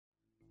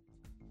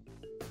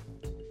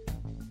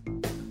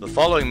The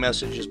following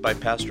message is by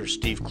Pastor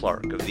Steve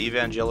Clark of the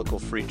Evangelical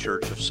Free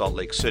Church of Salt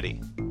Lake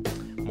City.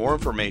 More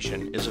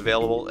information is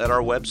available at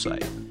our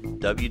website,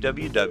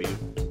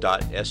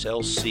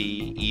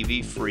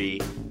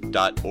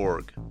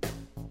 www.slcevfree.org.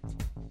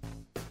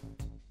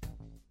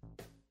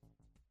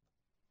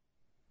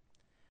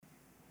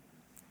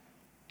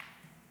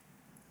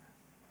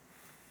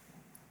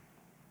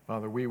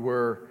 Father, we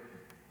were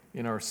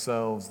in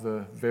ourselves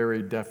the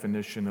very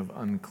definition of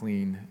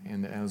unclean,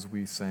 and as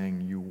we sang,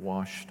 you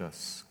washed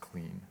us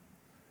clean.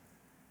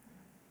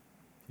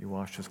 You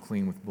washed us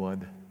clean with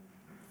blood.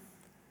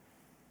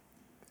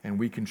 And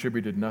we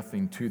contributed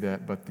nothing to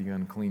that but the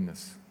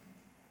uncleanness.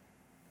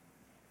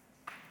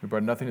 We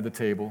brought nothing to the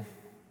table.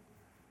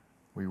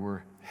 We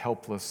were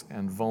helpless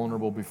and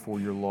vulnerable before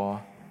your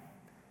law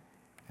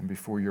and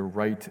before your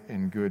right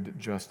and good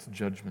just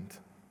judgment.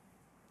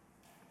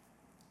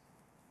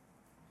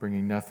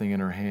 Bringing nothing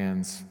in our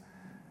hands,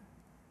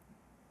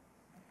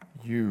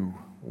 you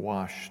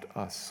washed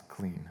us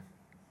clean.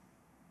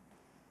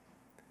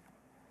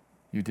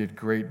 You did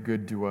great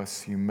good to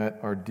us. You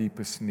met our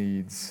deepest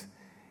needs,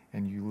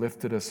 and you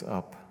lifted us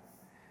up,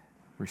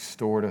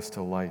 restored us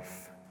to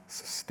life,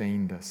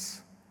 sustained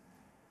us.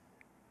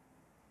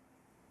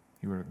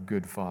 You are a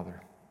good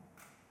Father.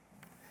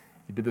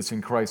 You did this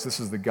in Christ. This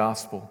is the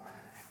gospel.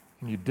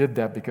 And you did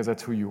that because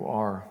that's who you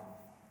are.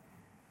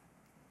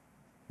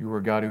 You are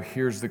a God who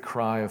hears the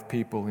cry of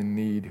people in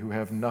need, who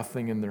have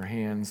nothing in their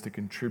hands to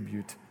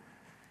contribute.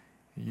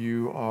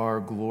 You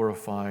are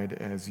glorified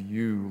as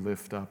you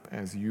lift up,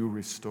 as you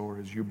restore,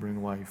 as you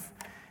bring life.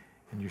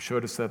 And you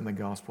showed us that in the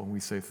gospel, and we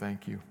say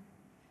thank you.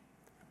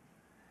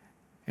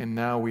 And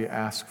now we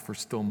ask for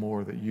still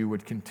more, that you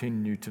would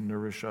continue to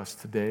nourish us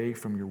today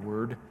from your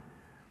word,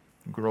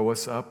 grow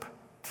us up,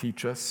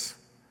 teach us,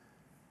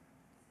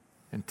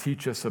 and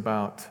teach us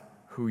about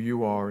who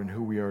you are and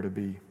who we are to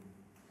be.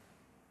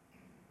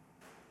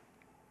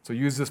 So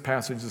use this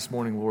passage this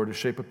morning, Lord, to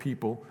shape a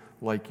people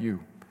like you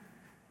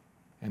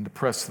and to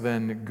press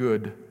then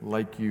good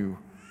like you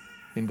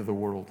into the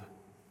world.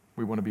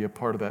 We want to be a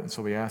part of that, and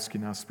so we ask you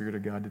now, Spirit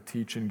of God, to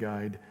teach and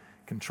guide,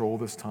 control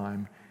this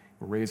time,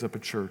 raise up a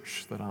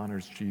church that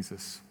honors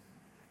Jesus.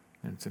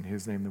 And it's in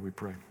his name that we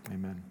pray.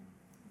 Amen.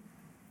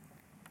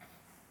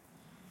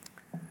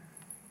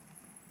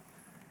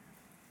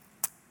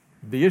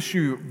 The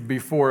issue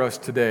before us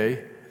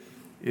today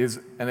is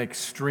an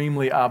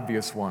extremely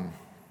obvious one.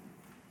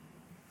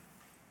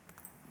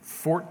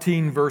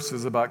 14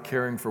 verses about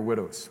caring for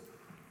widows.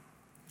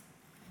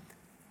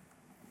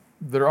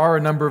 There are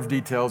a number of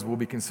details we'll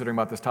be considering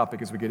about this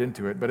topic as we get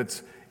into it, but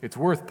it's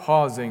worth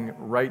pausing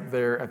right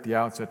there at the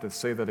outset to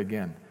say that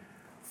again.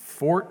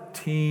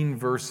 14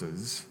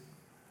 verses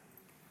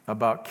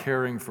about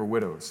caring for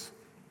widows.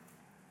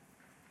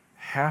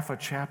 Half a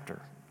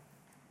chapter.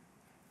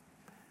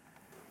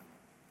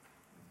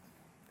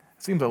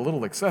 Seems a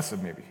little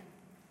excessive, maybe.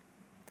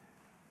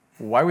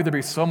 Why would there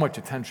be so much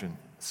attention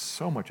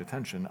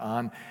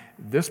on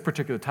this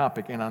particular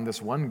topic and on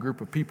this one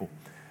group of people?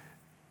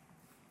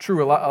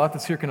 True, a lot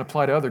that's here can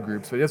apply to other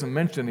groups, but he doesn't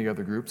mention any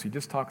other groups. He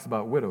just talks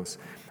about widows.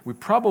 We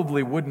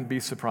probably wouldn't be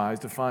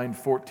surprised to find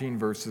 14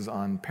 verses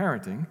on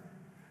parenting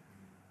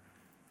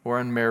or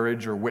on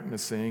marriage or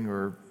witnessing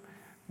or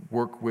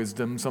work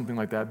wisdom, something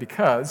like that,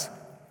 because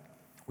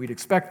we'd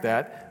expect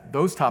that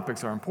those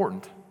topics are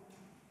important.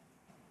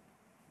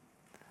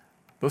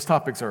 Those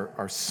topics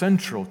are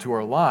central to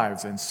our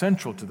lives and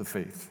central to the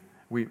faith.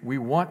 We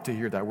want to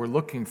hear that. We're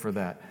looking for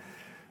that.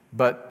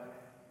 But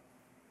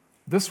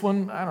this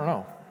one, I don't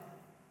know.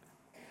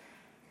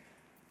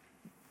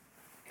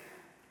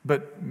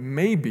 But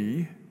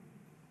maybe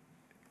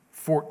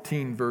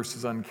 14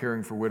 verses on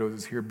caring for widows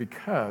is here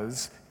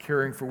because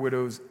caring for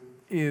widows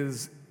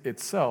is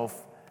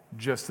itself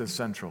just as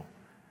central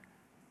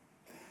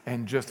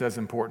and just as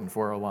important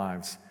for our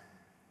lives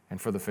and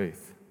for the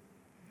faith.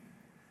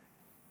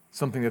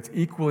 Something that's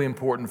equally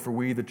important for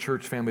we, the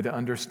church family, to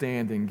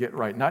understand and get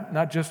right.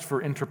 Not just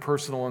for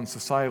interpersonal and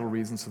societal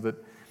reasons so that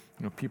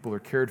people are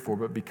cared for,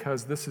 but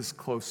because this is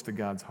close to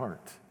God's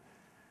heart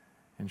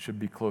and should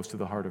be close to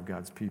the heart of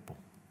God's people.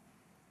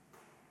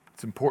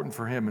 It's important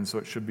for him, and so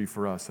it should be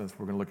for us. That's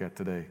what we're going to look at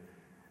today.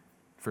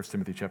 1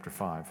 Timothy chapter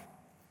 5.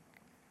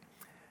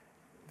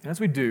 And as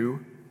we do,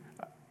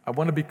 I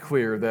want to be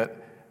clear that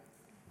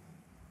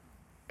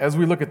as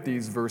we look at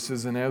these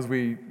verses and as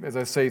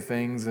I say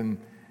things and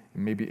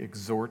maybe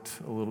exhort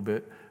a little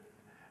bit,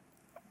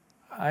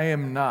 I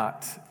am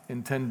not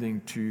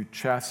intending to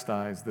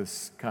chastise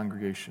this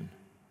congregation.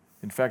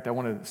 In fact, I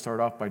want to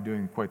start off by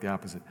doing quite the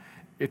opposite.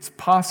 It's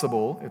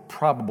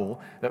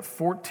probable that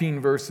 14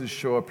 verses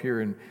show up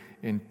here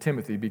in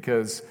Timothy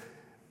because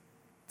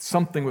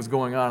something was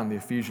going on in the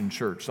Ephesian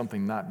church,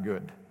 something not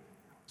good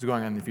was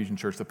going on in the Ephesian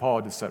church that Paul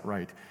had to set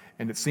right.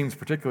 And it seems,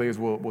 particularly as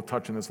we'll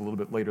touch on this a little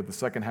bit later, the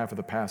second half of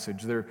the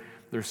passage, there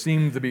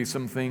seem to be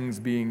some things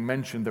being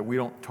mentioned that we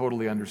don't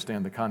totally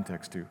understand the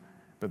context to,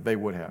 but they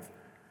would have.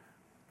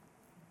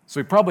 So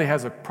he probably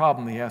has a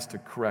problem he has to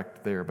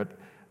correct there, but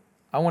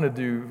I want to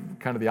do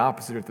kind of the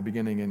opposite at the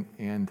beginning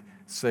and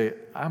say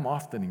I'm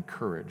often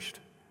encouraged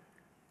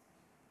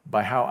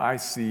by how I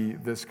see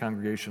this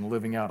congregation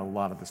living out a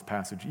lot of this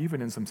passage,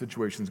 even in some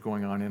situations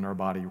going on in our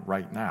body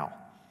right now.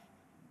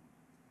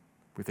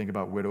 We think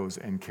about widows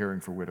and caring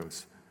for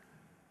widows.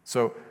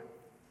 So,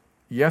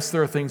 yes,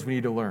 there are things we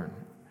need to learn,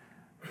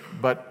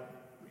 but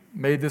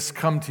may this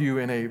come to you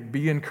in a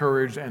be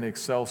encouraged and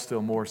excel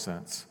still more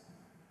sense.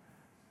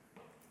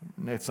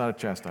 It's not a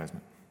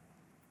chastisement.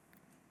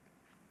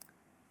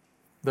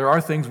 There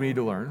are things we need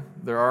to learn.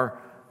 There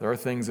are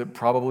things that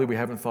probably we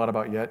haven't thought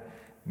about yet.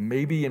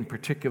 Maybe in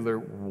particular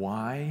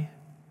why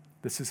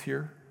this is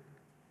here,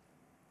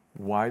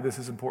 why this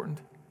is important,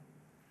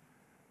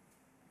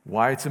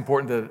 why it's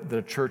important that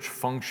a church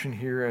function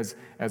here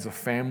as a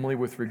family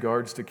with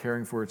regards to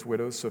caring for its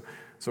widows.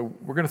 So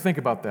we're going to think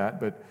about that,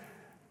 but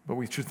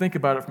we should think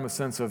about it from a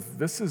sense of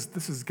this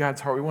is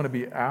God's heart. We want to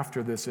be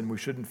after this, and we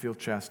shouldn't feel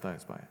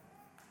chastised by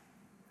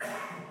it.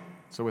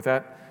 So with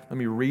that, let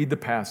me read the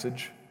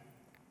passage.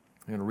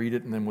 I'm going to read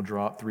it, and then we'll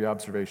draw out 3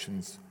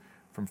 observations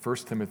from 1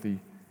 Timothy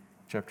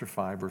chapter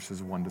 5,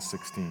 verses 1 to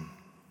 16.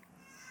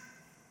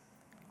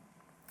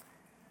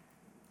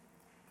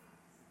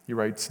 He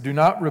writes, "Do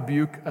not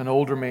rebuke an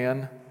older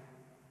man,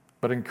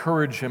 but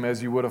encourage him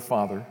as you would a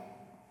father.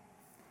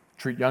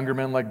 Treat younger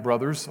men like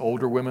brothers,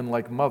 older women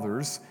like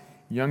mothers,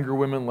 younger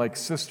women like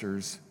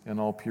sisters in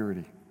all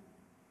purity.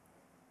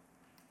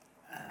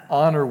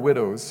 Honor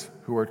widows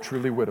who are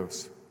truly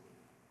widows.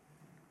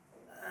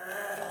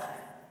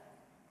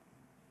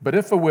 But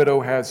if a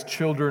widow has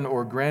children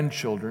or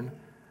grandchildren,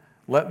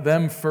 let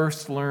them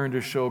first learn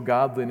to show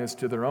godliness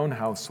to their own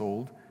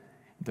household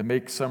and to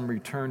make some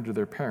return to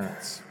their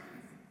parents,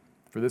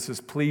 for this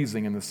is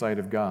pleasing in the sight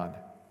of God.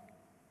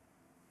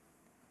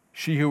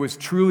 She who is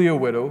truly a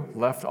widow,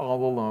 left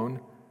all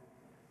alone,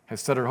 has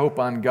set her hope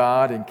on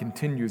God and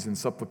continues in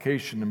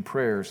supplication and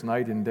prayers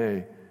night and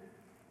day.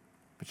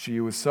 But she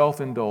who is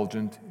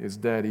self-indulgent is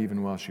dead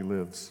even while she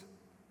lives.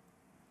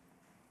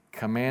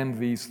 Command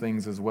these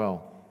things as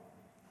well,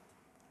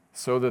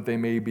 so that they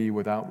may be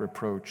without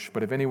reproach.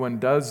 But if anyone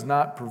does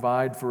not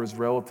provide for his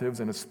relatives,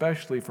 and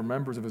especially for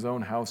members of his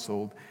own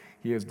household,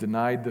 he has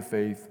denied the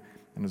faith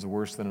and is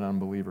worse than an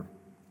unbeliever.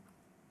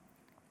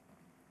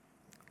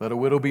 Let a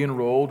widow be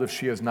enrolled if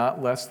she is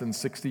not less than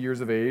 60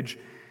 years of age,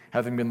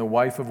 having been the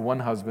wife of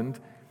one husband,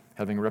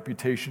 having a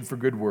reputation for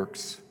good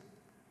works.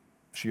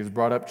 She has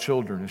brought up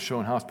children, has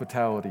shown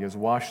hospitality, has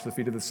washed the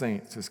feet of the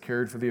saints, has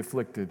cared for the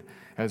afflicted,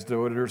 has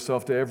devoted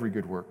herself to every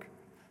good work.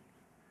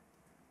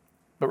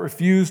 But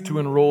refuse to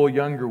enroll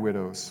younger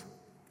widows,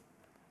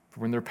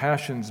 for when their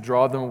passions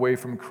draw them away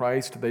from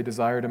Christ, they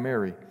desire to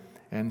marry,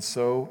 and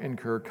so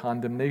incur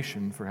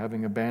condemnation for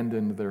having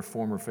abandoned their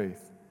former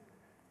faith.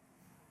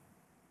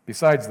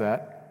 Besides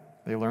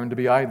that, they learn to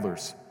be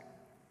idlers,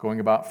 going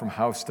about from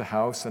house to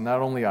house, and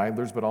not only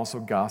idlers, but also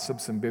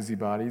gossips and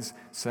busybodies,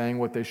 saying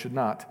what they should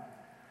not.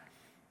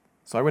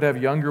 So I would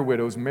have younger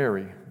widows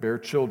marry, bear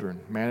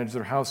children, manage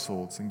their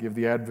households, and give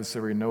the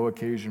adversary no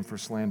occasion for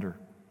slander.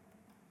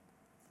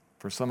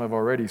 For some have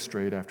already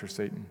strayed after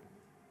Satan.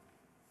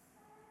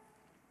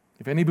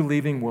 If any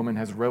believing woman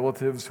has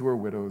relatives who are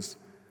widows,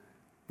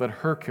 let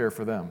her care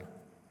for them.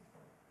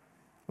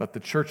 Let the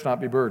church not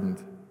be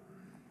burdened,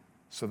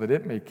 so that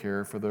it may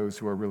care for those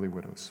who are really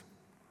widows."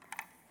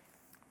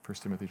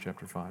 1 Timothy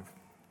chapter 5.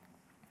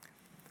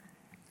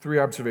 3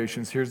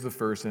 observations. Here's the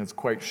first, and it's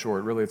quite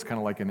short. Really, it's kind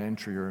of like an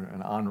entry or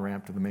an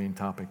on-ramp to the main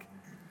topic.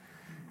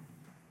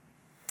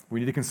 We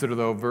need to consider,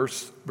 though,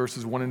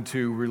 verses 1 and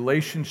 2,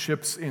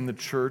 relationships in the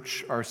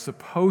church are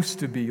supposed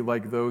to be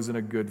like those in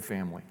a good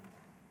family.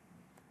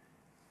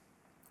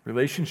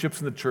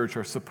 Relationships in the church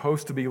are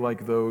supposed to be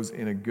like those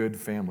in a good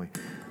family.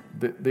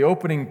 The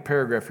opening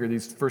paragraph here,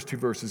 these first 2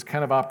 verses,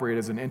 kind of operate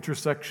as an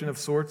intersection of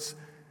sorts.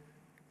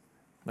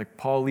 Like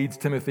Paul leads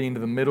Timothy into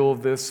the middle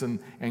of this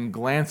and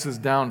glances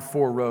down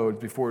 4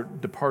 roads before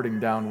departing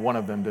down one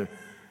of them to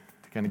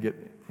kind of get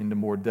into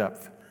more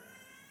depth.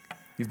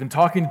 He's been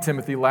talking to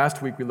Timothy.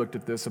 Last week we looked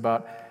at this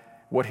about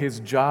what his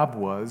job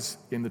was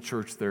in the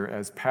church there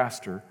as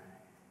pastor.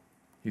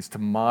 He's to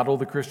model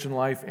the Christian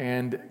life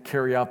and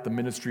carry out the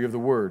ministry of the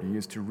word. He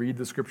is to read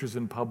the scriptures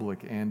in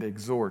public and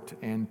exhort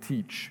and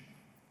teach,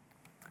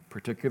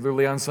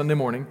 particularly on Sunday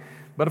morning,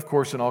 but of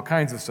course in all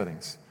kinds of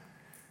settings.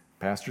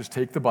 Pastors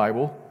take the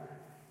Bible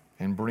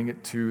and bring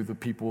it to the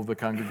people of the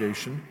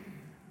congregation,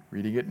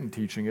 reading it and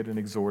teaching it and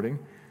exhorting.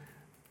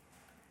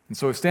 And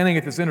so standing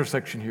at this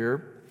intersection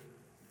here,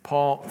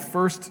 Paul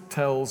first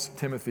tells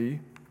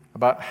Timothy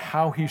about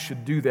how he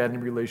should do that in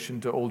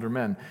relation to older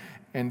men.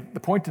 And the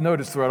point to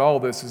notice throughout all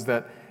this is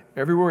that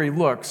everywhere he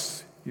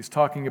looks, he's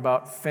talking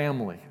about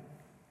family.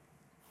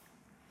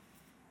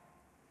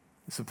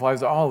 This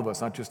applies to all of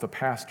us, not just a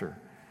pastor.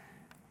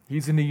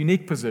 He's in a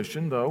unique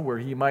position, though, where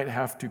he might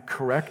have to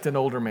correct an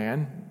older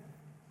man.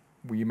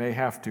 We may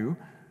have to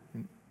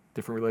in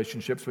different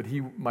relationships, but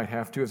he might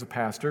have to as a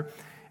pastor.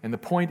 And the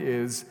point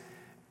is,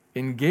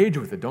 engage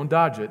with it. Don't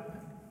dodge it.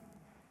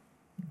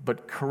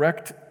 But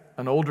correct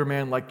an older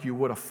man like you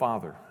would a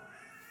father.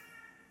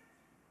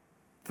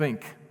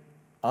 Think,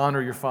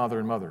 honor your father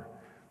and mother.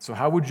 So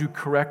how would you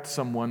correct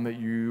someone that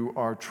you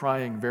are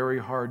trying very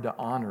hard to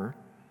honor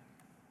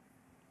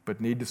but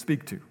need to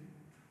speak to?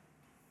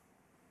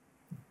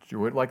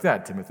 Do it like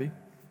that, Timothy.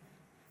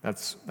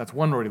 That's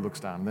one road he looks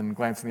down. And then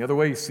glancing the other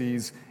way, he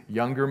sees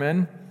younger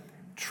men,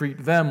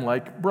 treat them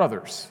like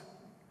brothers.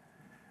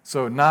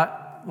 So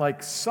not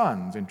like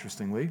sons,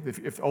 interestingly.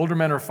 If older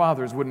men are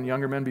fathers, wouldn't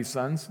younger men be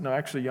sons? No,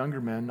 actually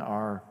younger men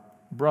are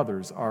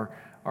brothers, are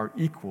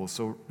equals,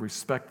 so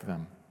respect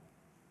them.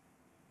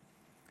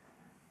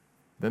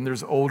 Then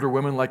there's older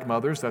women like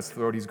mothers. That's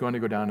the road he's going to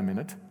go down in a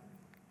minute.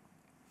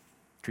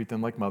 Treat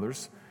them like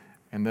mothers.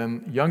 And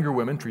then younger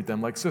women, treat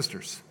them like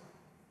sisters.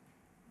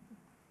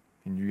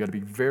 And you got to be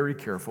very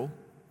careful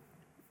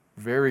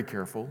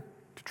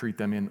to treat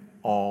them in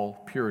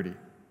all purity.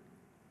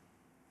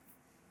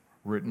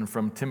 Written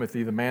from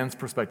Timothy, the man's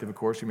perspective, of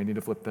course. You may need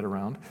to flip that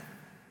around.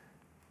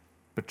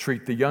 But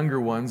treat the younger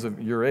ones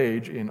of your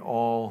age in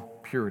all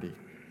purity.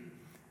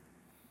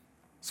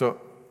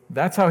 So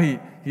that's how he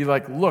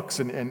looks.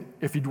 And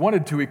if he'd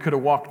wanted to, he could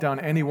have walked down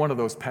any one of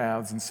those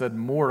paths and said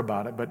more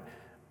about it. But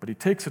he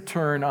takes a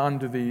turn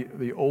onto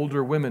the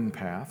older women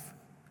path.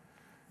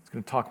 He's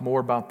going to talk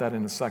more about that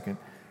in a second.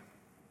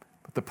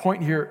 But the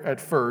point here at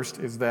first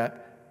is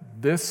that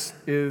this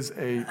is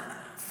a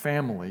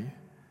family,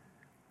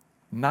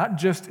 not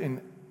just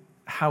in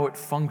how it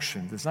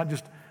functions. It's not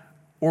just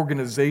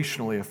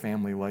organizationally a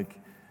family, like,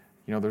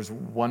 there's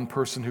one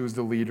person who's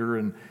the leader,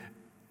 and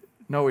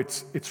no,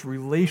 it's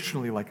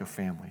relationally like a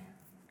family.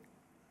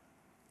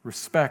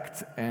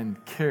 Respect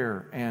and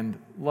care and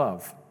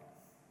love.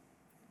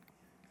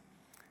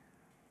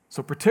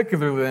 So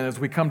particularly then, as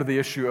we come to the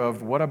issue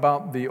of what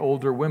about the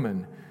older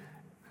women,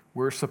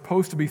 we're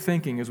supposed to be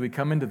thinking as we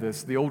come into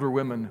this, the older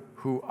women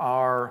who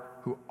are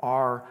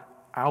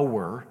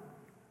our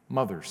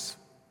mothers.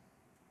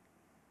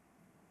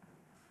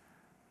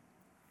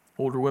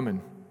 Older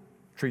women,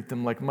 treat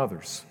them like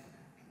mothers.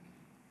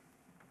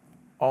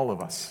 All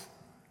of us.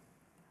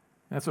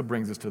 And that's what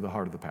brings us to the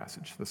heart of the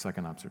passage, the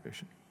second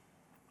observation.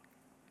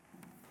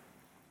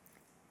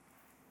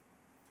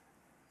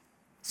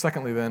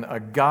 Secondly, then, a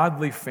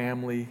godly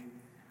family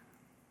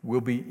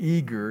will be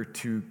eager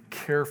to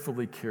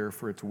carefully care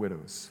for its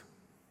widows.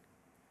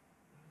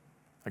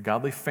 A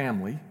godly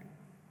family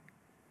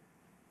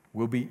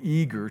will be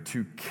eager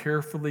to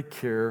carefully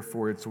care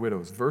for its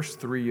widows. Verse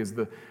 3 is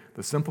the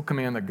simple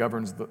command that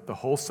governs the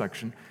whole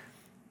section.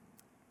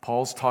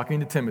 Paul's talking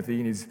to Timothy,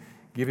 and he's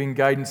giving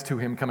guidance to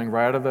him coming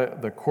right out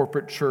of the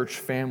corporate church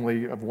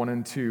family of 1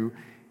 and 2.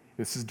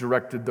 This is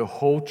directed, the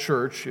whole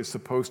church is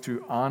supposed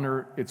to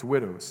honor its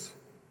widows.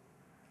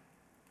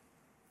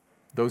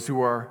 Those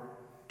who are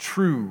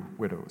true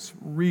widows,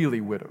 really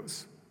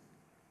widows,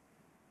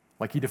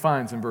 like he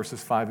defines in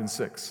verses 5 and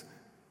 6.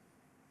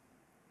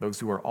 Those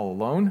who are all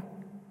alone,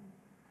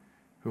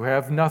 who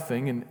have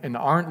nothing and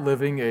aren't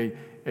living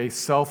a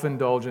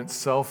self-indulgent,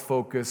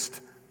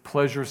 self-focused,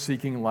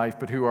 pleasure-seeking life,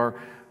 but who are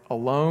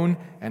alone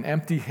and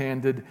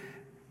empty-handed,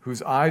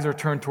 whose eyes are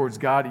turned towards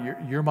God.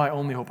 You're my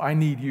only hope. I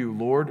need you,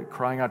 Lord,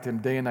 crying out to him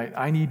day and night.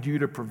 I need you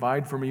to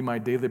provide for me my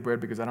daily bread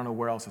because I don't know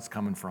where else it's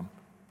coming from.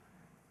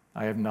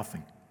 I have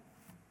nothing.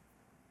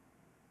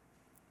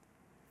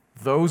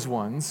 Those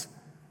ones,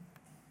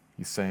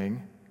 he's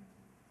saying,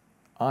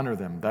 honor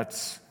them.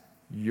 That's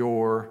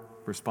your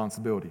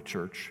responsibility,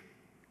 church.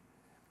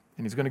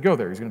 And he's going to go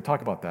there. He's going to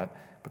talk about that.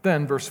 But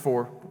then, verse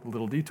 4, a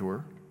little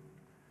detour,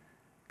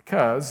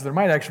 because there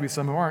might actually be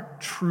some who aren't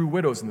true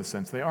widows in the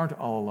sense. They aren't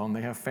all alone.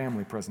 They have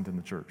family present in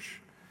the church,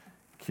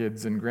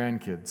 kids and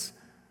grandkids.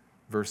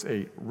 Verse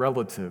 8,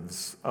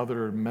 relatives,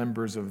 other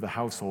members of the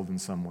household in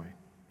some way.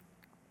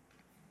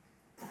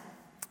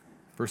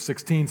 Verse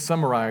 16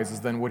 summarizes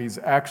then what he's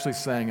actually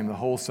saying in the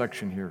whole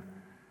section here.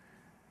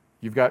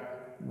 You've got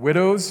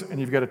widows and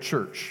you've got a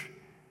church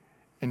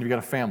and you've got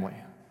a family.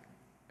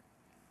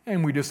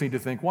 And we just need to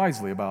think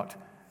wisely about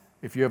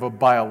if you have a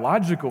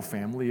biological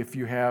family, if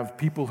you have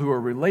people who are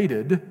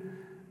related,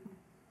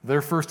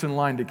 they're first in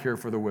line to care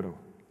for the widow.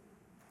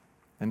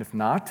 And if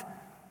not,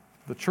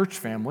 the church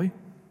family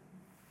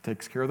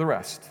takes care of the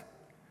rest.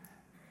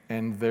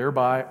 And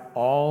thereby,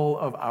 all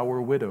of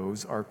our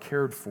widows are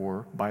cared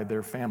for by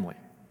their family.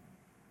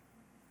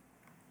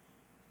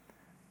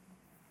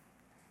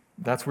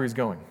 That's where he's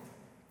going.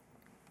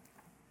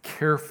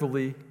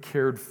 Carefully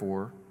cared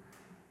for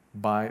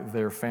by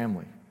their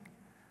family.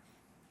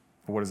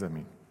 But what does that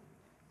mean?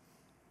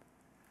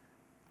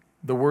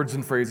 The words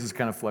and phrases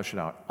kind of flesh it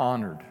out.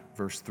 Honored,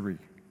 verse 3.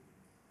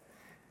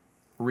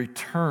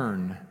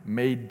 Return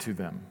made to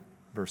them,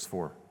 verse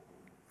 4.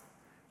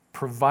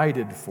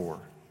 Provided for,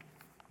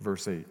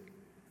 verse 8.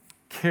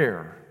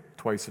 Care,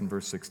 twice in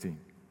verse 16.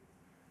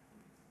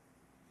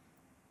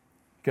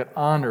 Get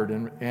honored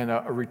and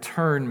a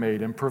return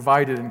made and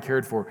provided and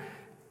cared for.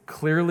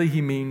 Clearly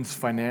he means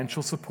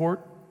financial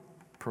support,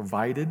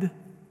 provided,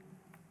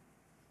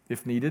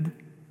 if needed.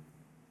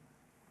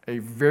 A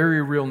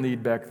very real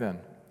need back then.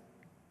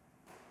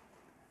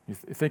 You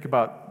think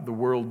about the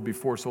world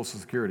before Social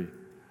Security.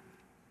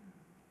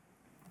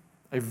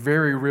 a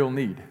very real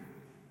need.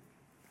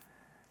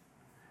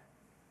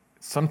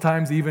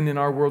 Sometimes even in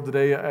our world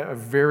today, a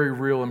very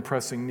real and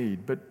pressing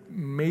need, but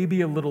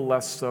maybe a little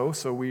less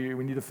so we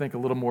need to think a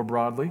little more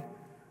broadly.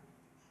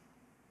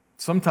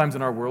 Sometimes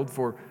in our world,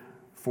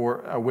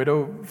 for a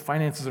widow,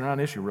 finances are not an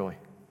issue really,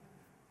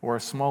 or a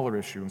smaller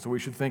issue. And so we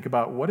should think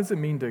about what does it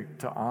mean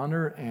to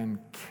honor and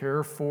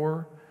care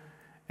for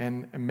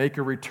and make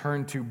a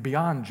return to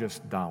beyond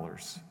just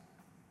dollars.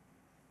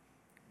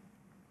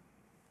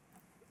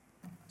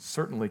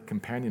 Certainly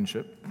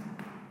companionship,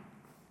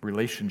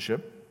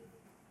 relationship.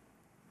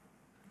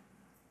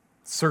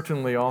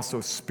 Certainly also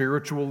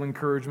spiritual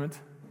encouragement.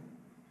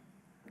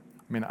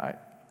 I mean,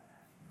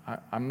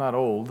 I'm not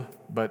old,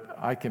 but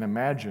I can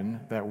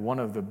imagine that one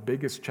of the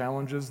biggest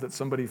challenges that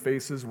somebody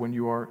faces when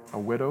you are a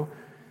widow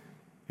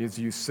is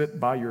you sit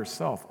by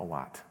yourself a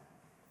lot,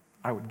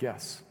 I would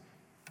guess.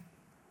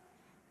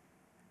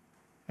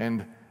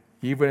 And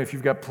even if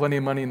you've got plenty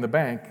of money in the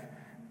bank,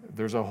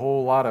 there's a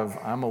whole lot of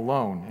I'm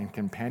alone, and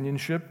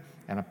companionship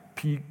and a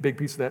big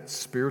piece of that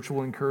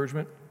spiritual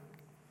encouragement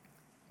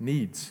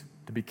needs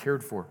to be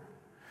cared for.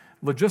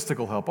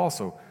 Logistical help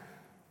also.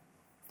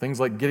 Things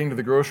like getting to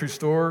the grocery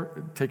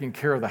store, taking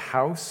care of the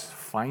house,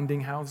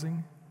 finding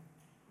housing,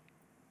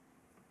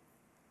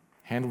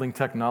 handling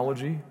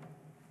technology,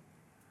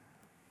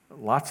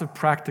 lots of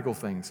practical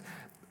things.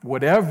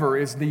 Whatever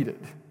is needed.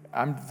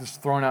 I'm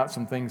just throwing out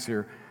some things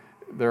here.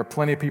 There are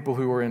plenty of people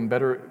who are in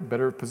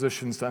better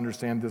positions to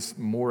understand this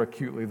more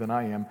acutely than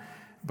I am.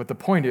 But the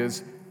point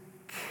is,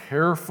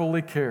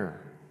 carefully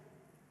care.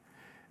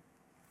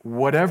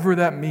 Whatever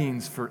that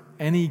means for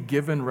any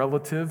given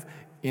relative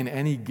in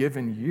any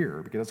given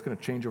year, because that's going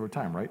to change over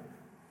time, right?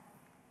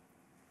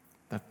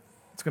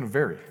 It's going to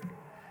vary.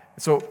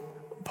 So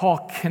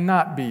Paul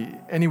cannot be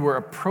anywhere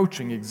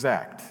approaching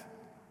exact.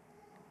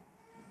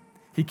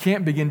 He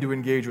can't begin to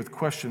engage with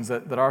questions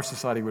that our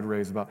society would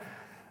raise about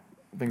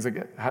things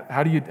like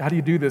how do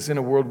you do this in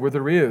a world where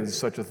there is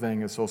such a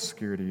thing as Social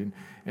Security?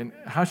 And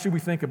how should we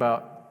think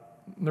about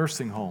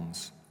nursing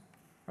homes?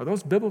 Are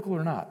those biblical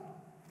or not?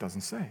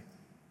 Doesn't say.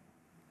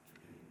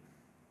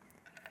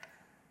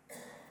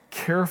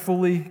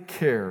 Carefully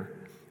care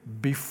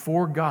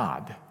before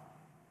God.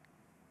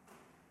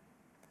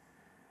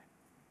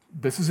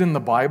 This is in the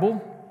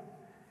Bible,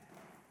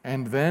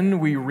 and then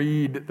we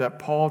read that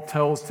Paul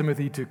tells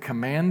Timothy to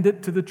command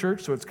it to the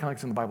church, so it's kind of like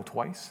it's in the Bible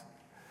twice.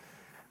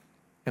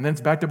 And then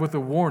it's backed up with a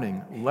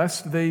warning,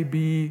 lest they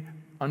be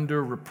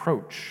under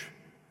reproach.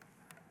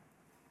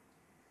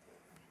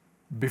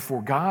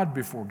 Before God,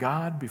 before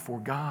God, before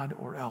God,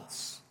 or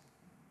else.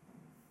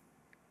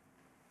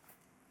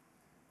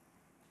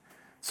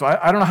 So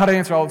I don't know how to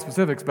answer all the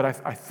specifics, but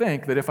I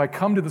think that if I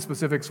come to the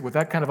specifics with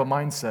that kind of a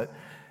mindset,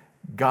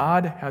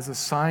 God has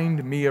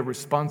assigned me a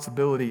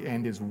responsibility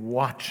and is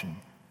watching.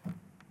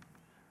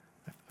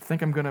 I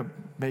think I'm going to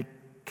make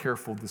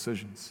careful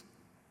decisions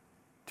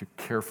to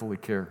carefully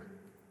care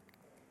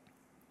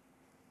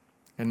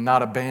and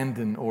not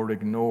abandon or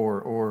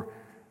ignore or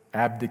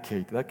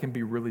abdicate. That can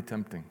be really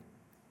tempting.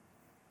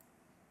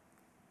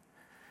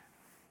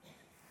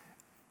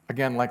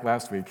 Again, like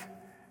last week,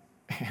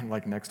 and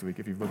like next week,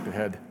 if you've looked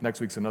ahead,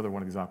 next week's another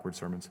one of these awkward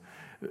sermons.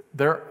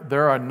 There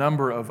are a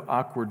number of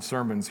awkward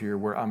sermons here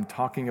where I'm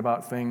talking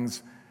about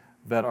things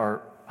that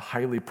are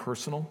highly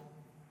personal.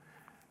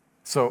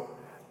 So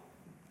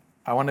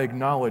I want to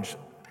acknowledge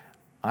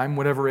I'm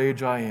whatever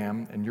age I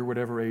am, and you're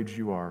whatever age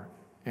you are.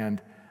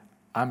 And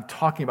I'm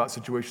talking about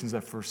situations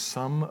that for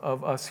some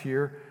of us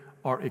here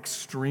are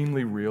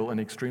extremely real and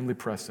extremely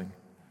pressing.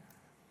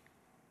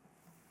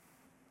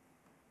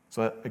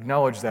 So I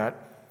acknowledge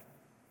that.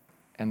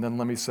 And then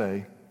let me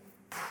say,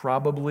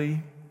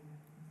 probably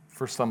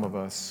for some of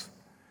us,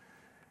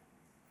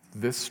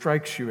 this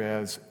strikes you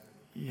as,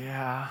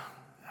 yeah,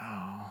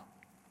 oh.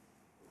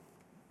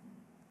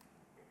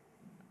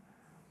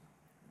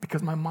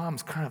 Because my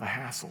mom's kind of a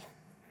hassle.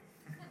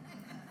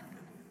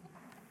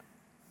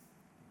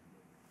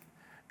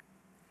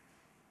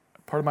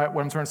 Part of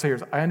what I'm trying to say here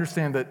is I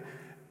understand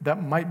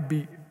that might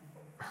be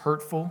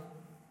hurtful.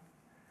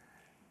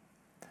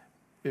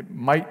 It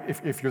might,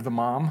 if you're the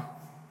mom,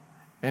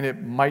 and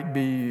it might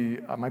be,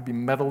 I might be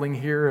meddling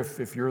here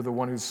if you're the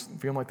one who's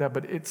feeling like that,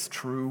 but it's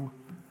true.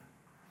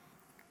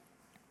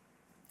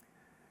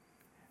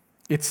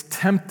 It's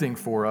tempting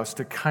for us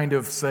to kind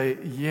of say,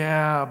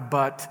 yeah,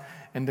 but,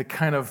 and to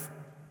kind of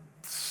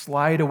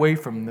slide away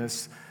from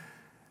this.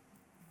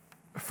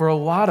 For a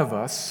lot of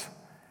us,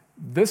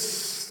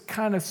 this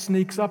kind of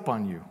sneaks up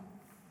on you.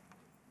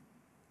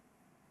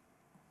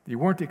 You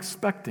weren't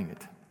expecting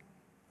it.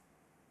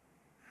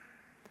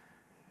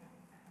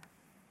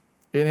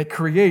 And it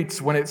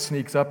creates, when it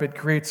sneaks up, it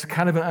creates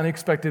kind of an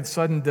unexpected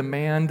sudden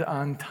demand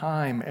on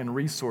time and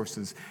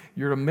resources.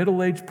 You're a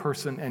middle-aged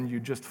person and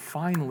you just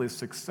finally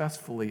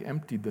successfully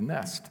emptied the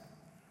nest.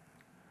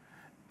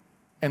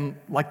 And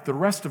like the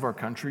rest of our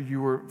country,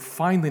 you were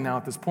finally now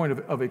at this point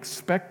of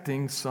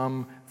expecting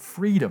some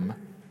freedom.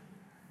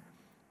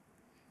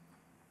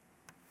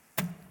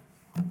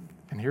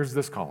 And here's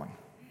this calling.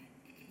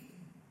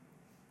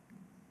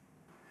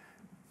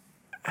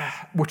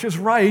 which is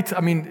right.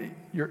 I mean,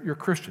 you're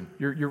Christian.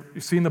 You're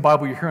seeing the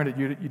Bible, you're hearing it,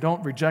 you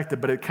don't reject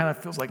it, but it kind of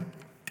feels like,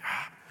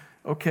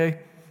 okay,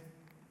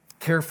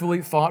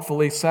 carefully,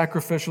 thoughtfully,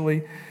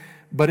 sacrificially,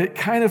 but it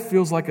kind of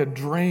feels like a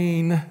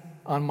drain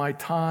on my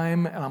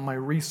time and on my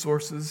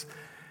resources.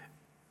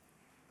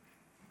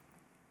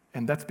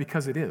 And that's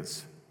because it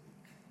is.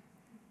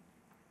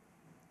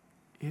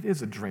 It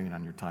is a drain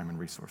on your time and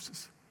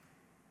resources.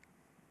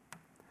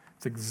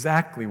 It's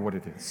exactly what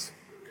it is.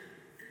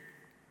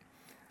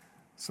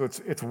 So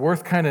it's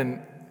worth kind of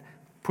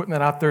putting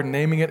that out there,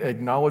 naming it,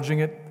 acknowledging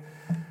it.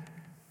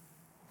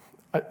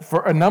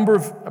 For a number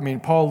of,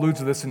 Paul alludes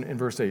to this in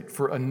verse 8.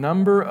 For a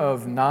number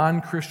of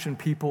non-Christian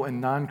people and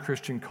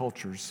non-Christian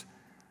cultures,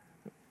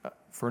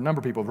 for a number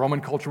of people, Roman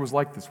culture was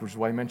like this, which is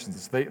why he mentions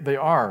this. They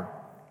are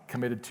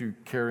committed to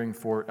caring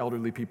for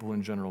elderly people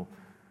in general.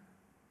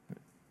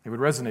 They would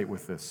resonate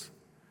with this.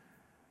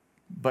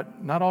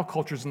 But not all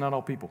cultures and not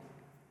all people.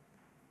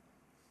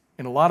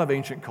 In a lot of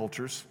ancient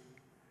cultures,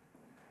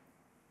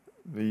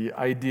 the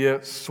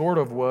idea sort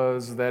of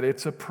was that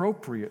it's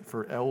appropriate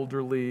for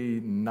elderly,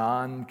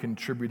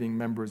 non-contributing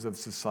members of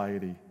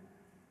society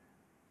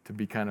to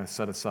be kind of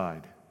set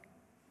aside,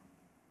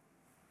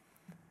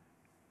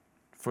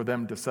 for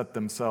them to set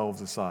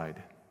themselves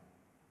aside.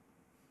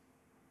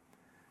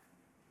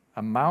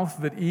 A mouth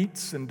that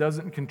eats and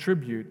doesn't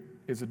contribute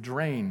is a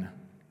drain,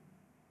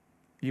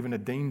 even a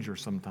danger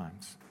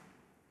sometimes.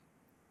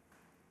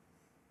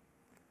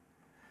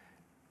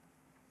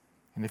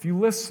 And if you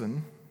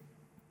listen,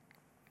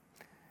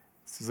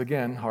 this is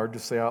again hard to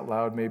say out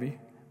loud maybe,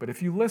 but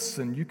if you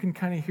listen, you can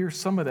kind of hear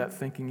some of that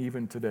thinking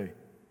even today.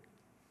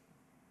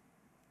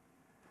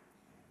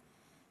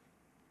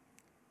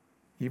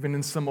 Even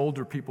in some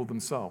older people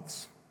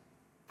themselves.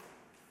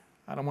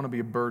 I don't want to be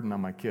a burden on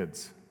my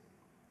kids.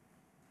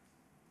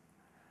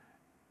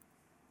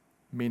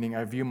 Meaning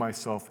I view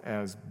myself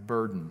as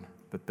burden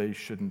that they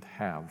shouldn't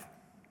have.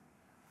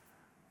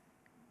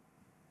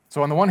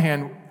 So on the one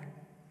hand,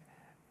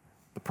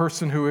 the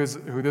person who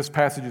this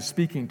passage is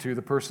speaking to,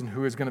 the person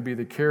who is going to be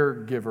the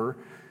caregiver,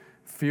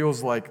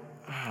 feels like,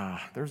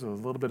 there's a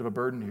little bit of a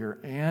burden here.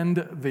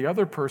 And the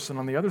other person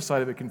on the other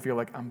side of it can feel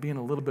like, I'm being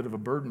a little bit of a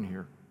burden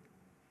here.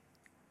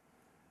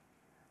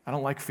 I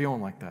don't like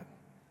feeling like that.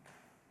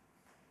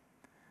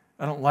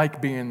 I don't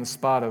like being in the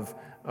spot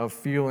of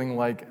feeling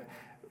like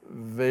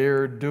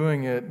they're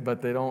doing it,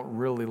 but they don't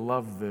really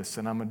love this,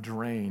 and I'm a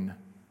drain.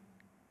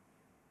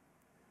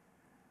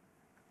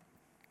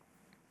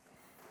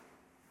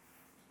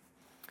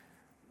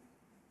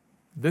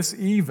 This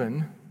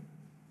even,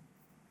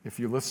 if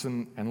you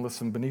listen and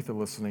listen beneath the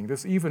listening,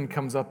 this even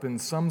comes up in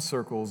some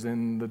circles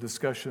in the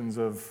discussions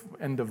of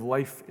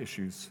end-of-life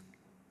issues.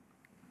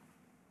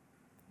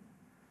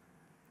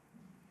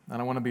 I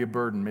don't want to be a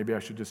burden. Maybe I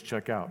should just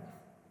check out.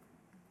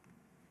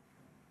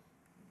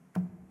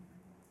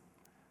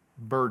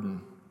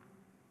 Burden.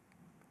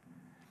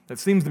 That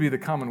seems to be the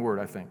common word,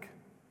 I think.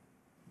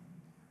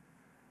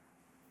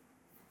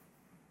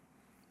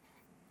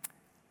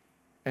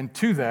 And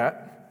to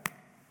that,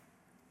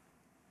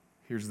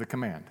 here's the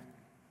command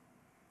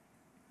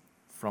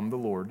from the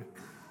Lord: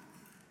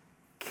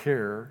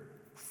 care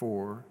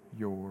for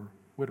your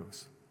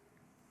widows.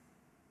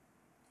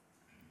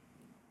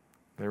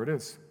 There it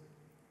is.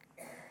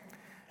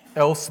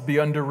 Else be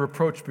under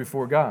reproach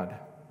before God.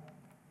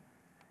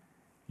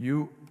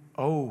 You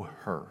owe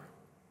her.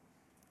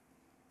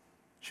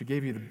 She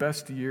gave you the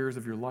best years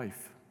of your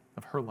life,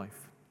 of her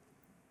life.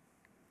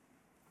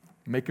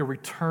 Make a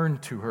return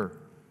to her.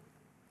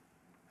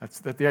 That's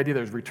the idea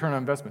there is return on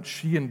investment.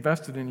 She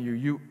invested in you.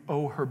 You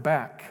owe her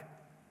back.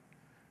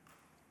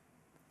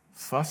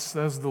 Thus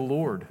says the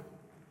Lord.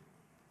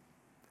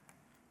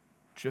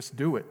 Just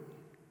do it.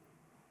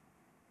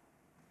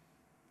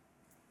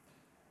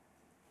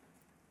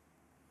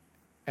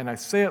 And I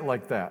say it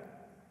like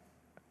that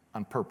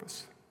on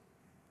purpose,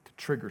 to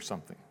trigger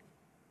something.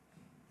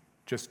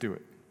 Just do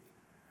it.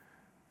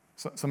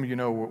 So, some of you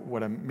know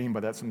what I mean by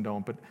that, some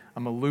don't, but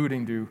I'm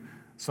alluding to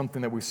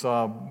something that we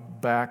saw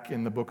back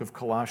in the book of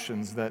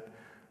Colossians, that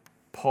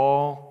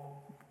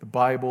Paul, the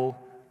Bible,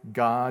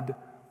 God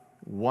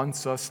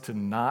wants us to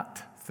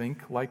not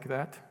think like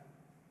that.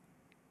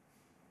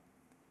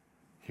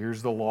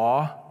 Here's the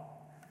law,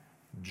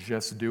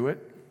 just do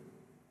it.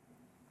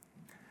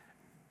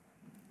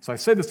 So I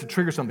say this to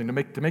trigger something,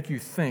 to make you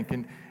think,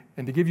 and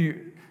to give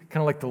you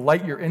kind of like to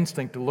light your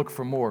instinct to look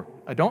for more.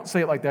 I don't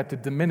say it like that to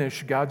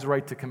diminish God's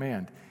right to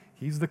command.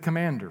 He's the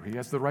commander. He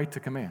has the right to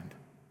command.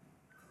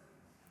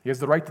 He has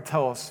the right to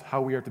tell us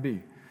how we are to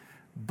be.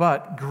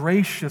 But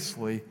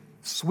graciously,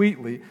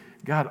 sweetly,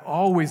 God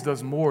always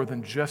does more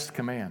than just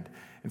command.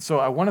 And so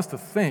I want us to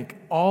think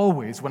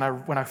always, when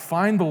I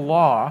find the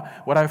law,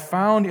 what I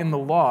found in the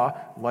law,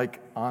 like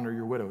honor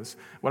your widows,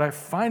 what I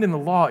find in the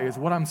law is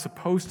what I'm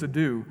supposed to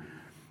do,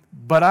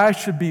 but I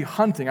should be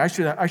hunting. I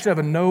should have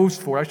a nose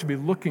for it. I should be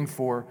looking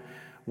for,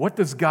 what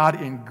does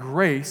God in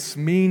grace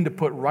mean to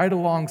put right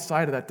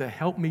alongside of that to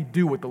help me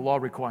do what the law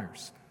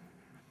requires?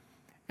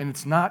 And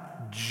it's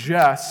not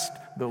just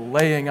the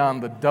laying on,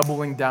 the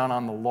doubling down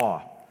on the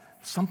law.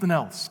 something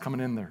else coming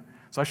in there.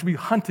 So I should be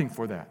hunting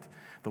for that.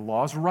 The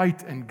law's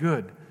right and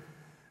good.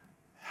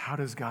 How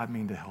does God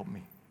mean to help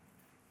me?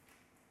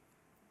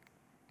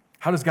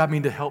 How does God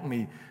mean to help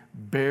me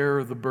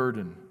bear the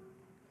burden?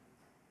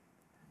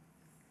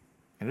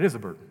 And it is a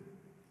burden.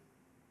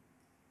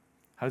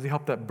 How does he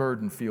help that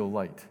burden feel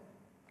light?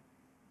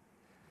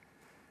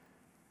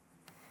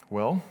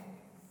 Well,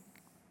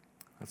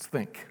 let's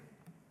think.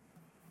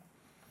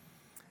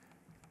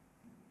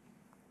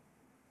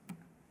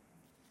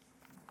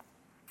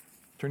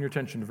 Turn your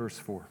attention to verse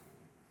 4.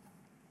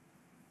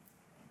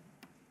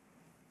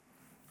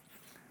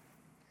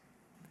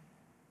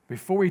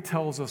 Before he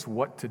tells us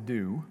what to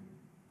do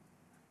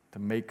to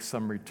make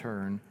some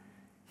return,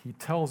 he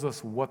tells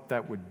us what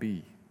that would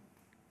be.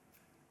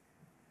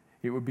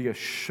 It would be a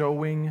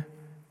showing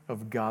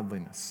of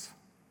godliness.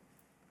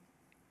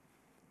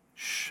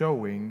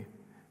 Showing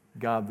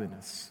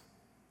godliness.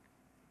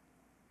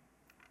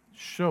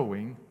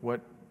 Showing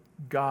what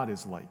God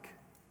is like.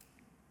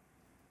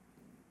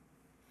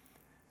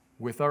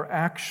 With our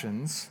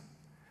actions,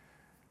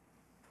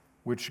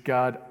 which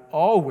God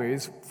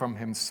always from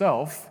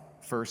himself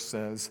first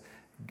says,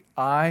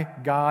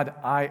 God,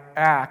 I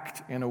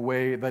act in a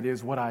way that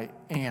is what I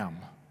am.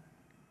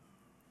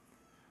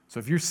 So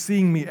if you're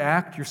seeing me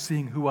act, you're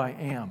seeing who I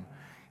am.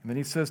 And then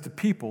he says to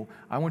people,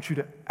 I want you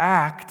to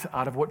act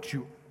out of what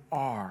you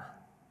are.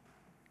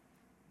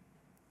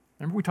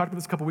 Remember we talked about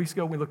this a couple weeks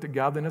ago when we looked at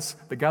godliness?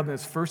 The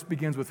godliness first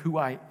begins with who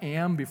I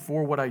am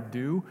before what I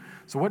do.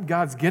 So what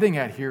God's getting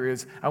at here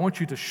is, I want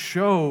you to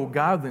show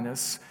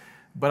godliness,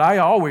 but I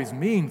always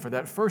mean for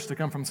that first to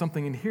come from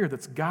something in here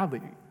that's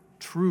godly,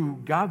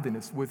 true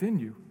godliness within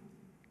you.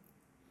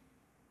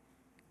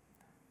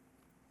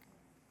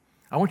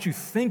 I want you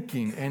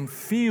thinking and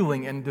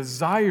feeling and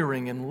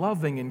desiring and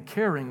loving and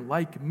caring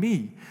like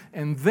me,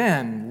 and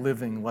then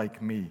living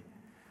like me.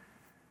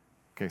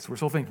 Okay, so we're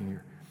still thinking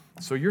here.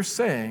 So you're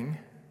saying,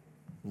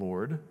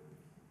 Lord,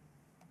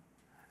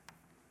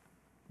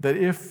 that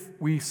if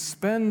we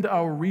spend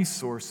our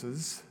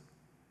resources,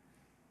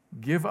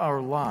 give our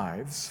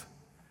lives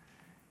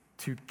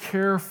to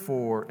care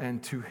for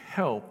and to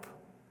help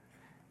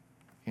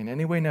in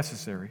any way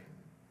necessary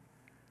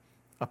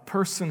a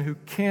person who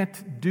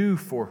can't do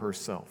for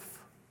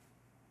herself,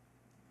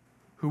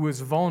 who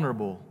is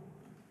vulnerable,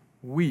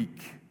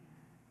 weak,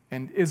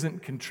 and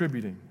isn't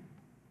contributing.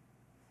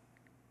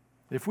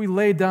 If we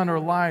lay down our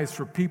lives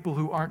for people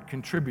who aren't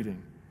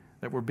contributing,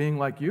 that we're being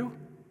like you?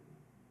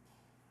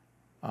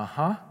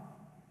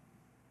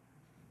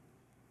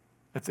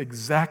 That's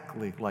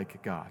exactly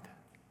like God.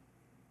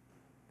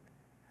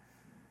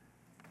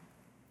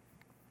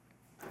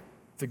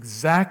 It's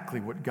exactly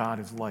what God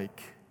is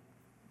like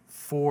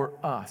for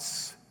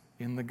us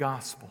in the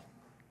gospel.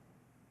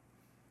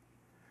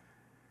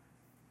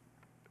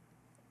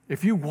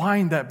 If you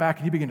wind that back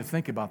and you begin to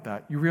think about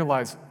that, you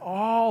realize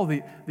all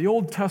the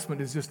Old Testament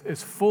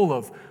is full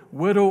of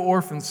widow,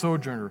 orphan,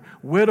 sojourner.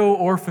 Widow,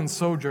 orphan,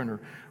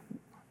 sojourner.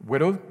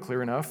 Widow,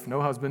 clear enough,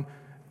 no husband.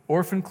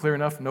 Orphan, clear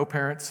enough, no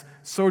parents.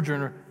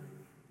 Sojourner,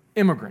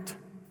 immigrant.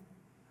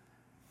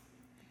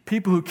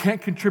 People who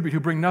can't contribute, who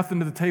bring nothing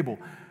to the table.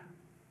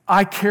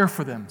 I care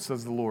for them,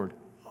 says the Lord.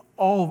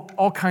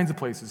 All kinds of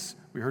places.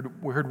 We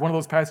heard one of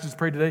those passages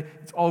prayed today.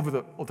 It's all over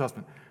the Old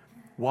Testament.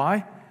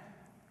 Why?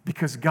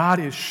 Because God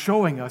is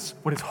showing us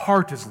what his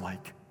heart is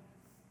like.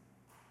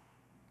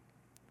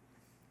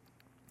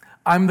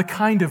 I'm the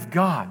kind of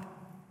God.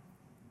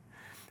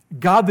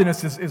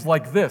 Godliness is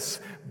like this.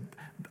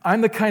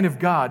 I'm the kind of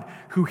God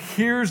who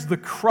hears the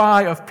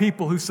cry of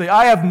people who say,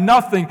 I have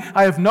nothing,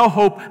 I have no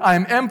hope, I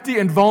am empty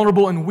and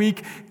vulnerable and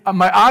weak.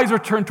 My eyes are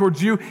turned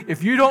towards you.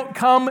 If you don't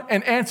come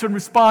and answer and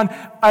respond,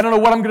 I don't know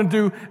what I'm going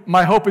to do.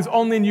 My hope is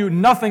only in you,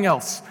 nothing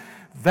else.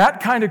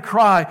 That kind of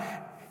cry,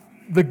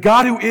 the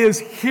God who is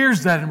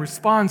hears that and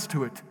responds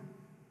to it.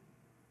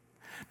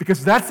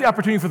 Because that's the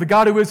opportunity for the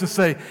God who is to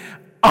say,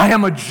 I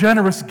am a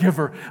generous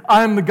giver.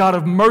 I am the God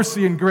of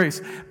mercy and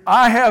grace.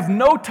 I have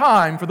no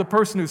time for the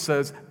person who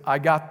says, I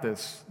got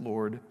this,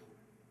 Lord.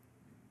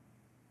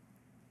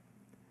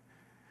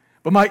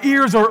 But my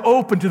ears are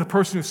open to the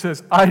person who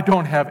says, I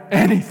don't have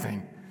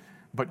anything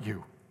but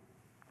you.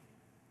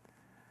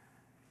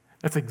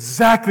 That's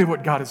exactly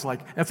what God is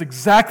like. That's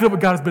exactly what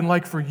God has been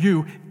like for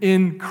you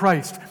in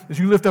Christ. As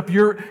you lift up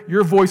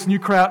your voice and you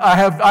cry out,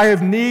 I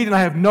have need and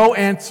I have no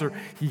answer.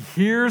 He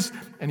hears,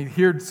 and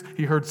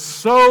he heard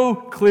so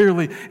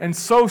clearly and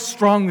so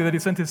strongly that he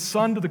sent his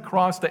son to the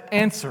cross to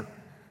answer.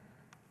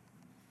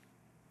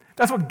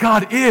 That's what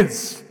God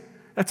is.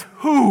 That's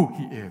who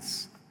he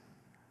is.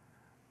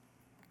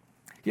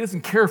 He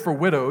doesn't care for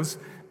widows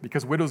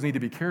because widows need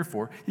to be cared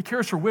for. He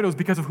cares for widows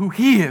because of who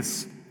he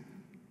is.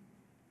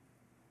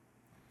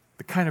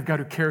 The kind of God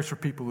who cares for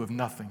people who have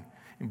nothing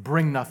and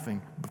bring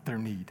nothing but their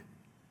need.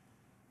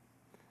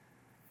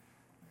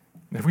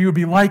 If we would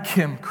be like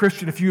him,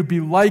 Christian, if you would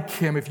be like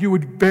him, if you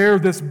would bear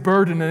this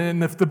burden,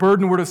 and if the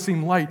burden were to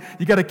seem light,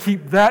 you got to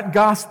keep that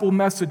gospel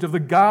message of the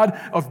God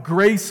of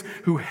grace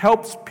who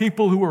helps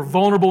people who are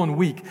vulnerable and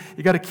weak.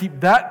 You got to keep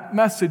that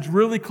message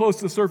really close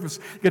to the surface.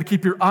 You got to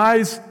keep your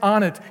eyes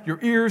on it, your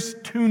ears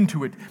tuned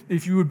to it.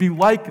 If you would be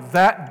like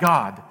that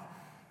God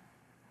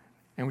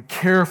and would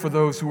care for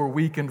those who are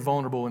weak and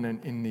vulnerable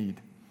and in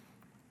need.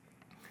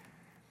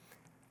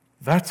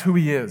 That's who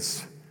he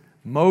is.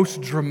 Most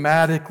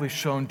dramatically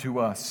shown to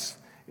us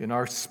in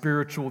our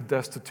spiritual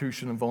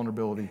destitution and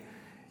vulnerability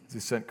as he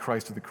sent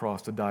Christ to the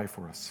cross to die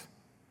for us.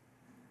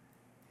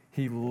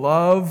 He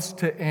loves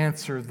to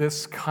answer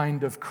this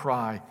kind of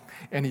cry,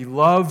 and he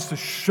loves to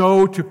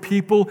show to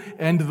people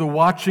and to the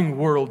watching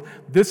world,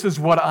 this is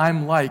what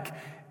I'm like,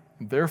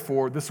 and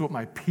therefore this is what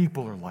my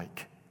people are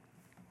like.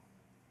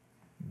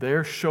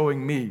 They're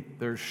showing me,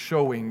 they're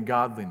showing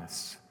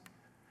godliness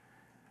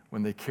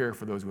when they care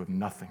for those who have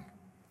nothing.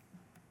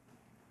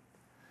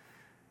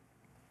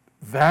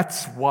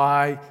 That's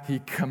why he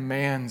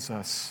commands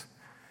us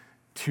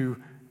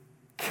to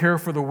care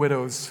for the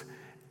widows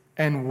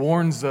and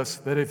warns us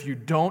that if you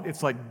don't,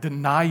 it's like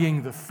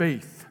denying the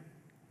faith.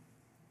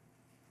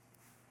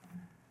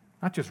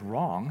 Not just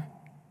wrong,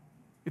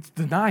 it's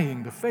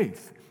denying the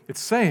faith. It's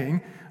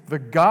saying the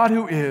God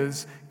who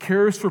is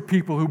cares for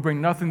people who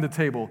bring nothing to the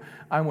table.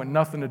 I want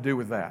nothing to do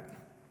with that.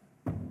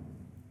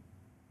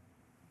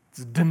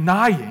 It's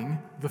denying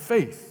the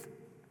faith.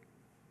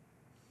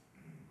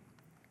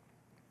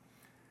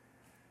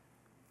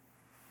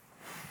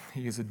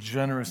 He is a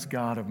generous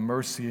God of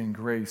mercy and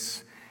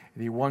grace,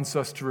 and he wants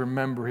us to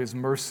remember his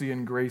mercy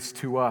and grace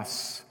to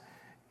us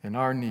in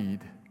our need.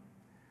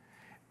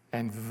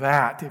 And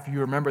that, if you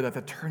remember that,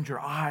 that turns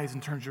your eyes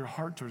and turns your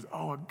heart towards,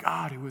 a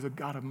God who is a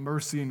God of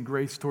mercy and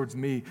grace towards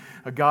me,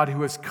 a God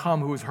who has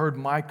come, who has heard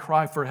my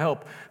cry for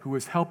help, who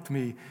has helped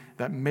me,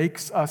 that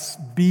makes us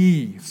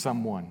be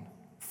someone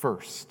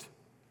first,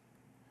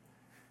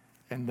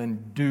 and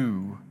then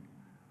do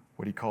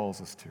what he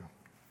calls us to.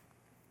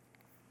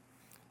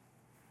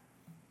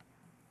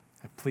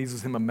 It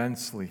pleases him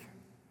immensely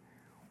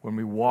when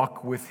we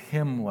walk with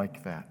him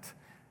like that,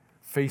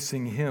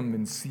 facing him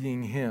and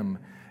seeing him,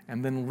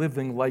 and then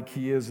living like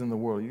he is in the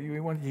world.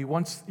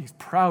 He's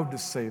proud to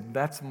say,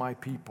 that's my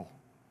people.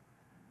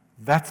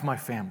 That's my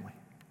family.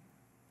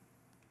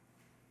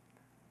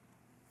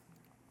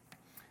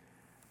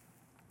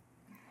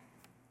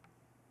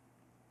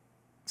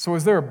 So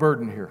is there a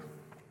burden here?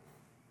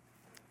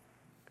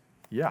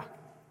 Yeah,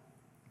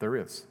 there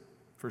is,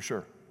 for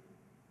sure.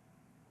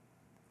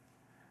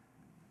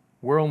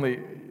 We're only,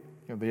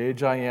 the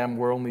age I am,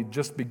 we're only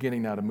just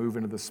beginning now to move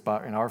into the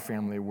spot in our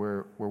family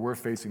where we're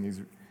facing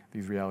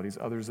these realities.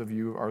 Others of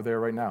you are there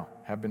right now,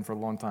 have been for a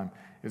long time.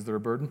 Is there a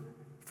burden?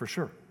 For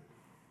sure.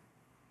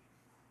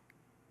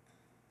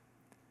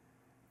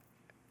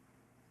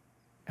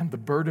 And the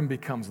burden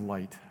becomes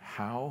light.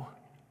 How?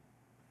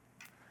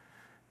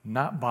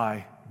 Not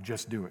by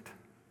just do it.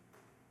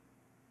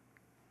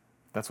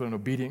 That's what an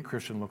obedient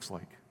Christian looks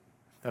like.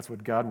 That's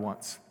what God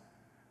wants.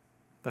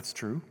 That's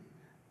true.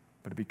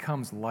 But it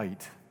becomes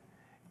light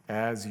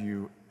as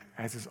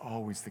is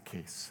always the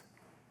case.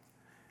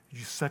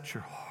 You set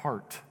your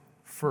heart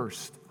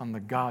first on the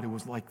God who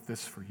was like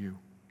this for you.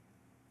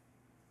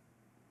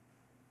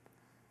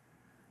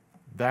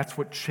 That's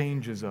what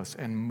changes us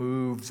and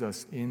moves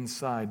us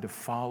inside to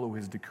follow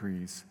his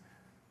decrees.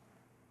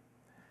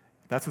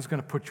 That's what's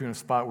going to put you in a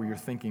spot where you're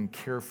thinking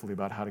carefully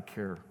about how to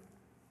care.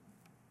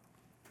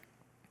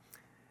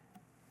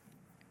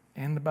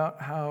 And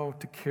about how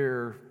to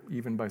care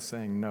even by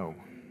saying no.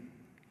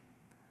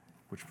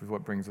 Which is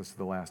what brings us to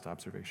the last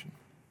observation.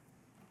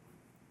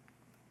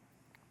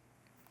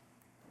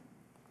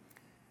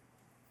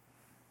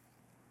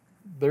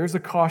 There's a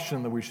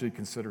caution that we should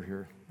consider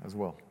here as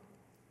well.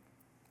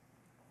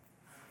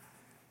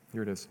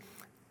 Here it is.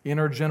 In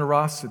our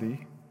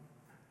generosity,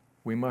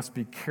 we must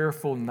be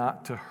careful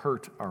not to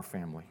hurt our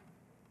family.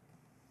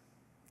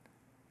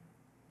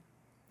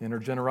 In our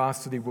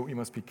generosity, we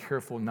must be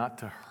careful not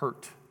to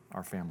hurt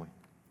our family.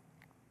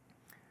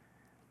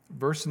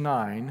 Verse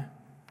 9,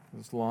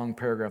 this long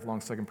paragraph,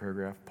 long second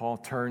paragraph, Paul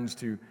turns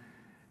to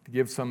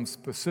give some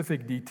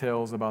specific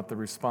details about the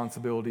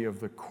responsibility of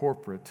the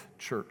corporate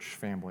church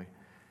family.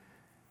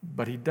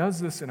 But he does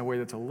this in a way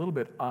that's a little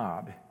bit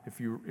odd. If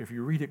you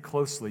read it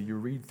closely, you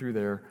read through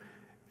there,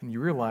 and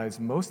you realize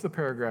most of the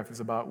paragraph is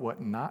about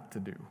what not to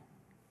do.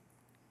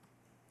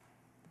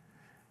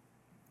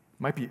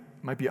 Might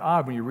be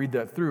odd when you read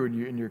that through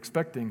and you're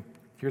expecting,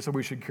 here's how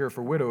we should care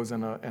for widows,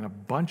 and a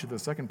bunch of the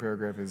second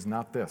paragraph is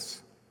not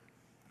this.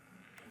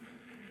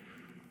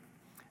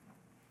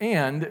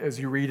 And as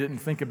you read it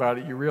and think about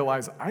it, you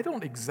realize, I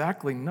don't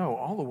exactly know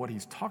all of what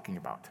he's talking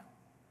about.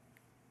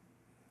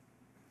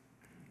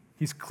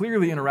 He's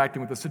clearly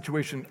interacting with the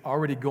situation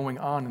already going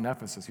on in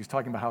Ephesus. He's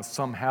talking about how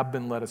some have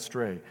been led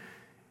astray.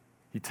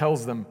 He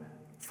tells them,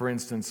 for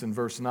instance, in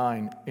verse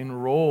 9,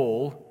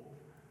 enroll,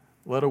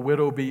 let a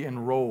widow be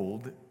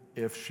enrolled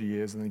if she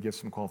is, and then he gives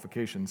some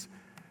qualifications.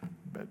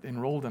 But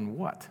enrolled in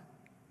what?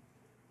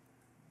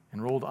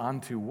 Enrolled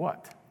onto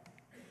what?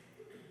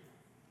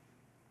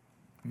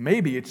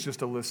 Maybe it's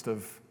just a list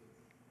of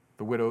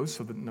the widows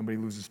so that nobody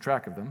loses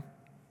track of them.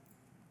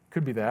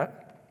 Could be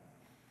that.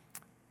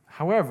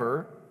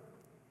 However,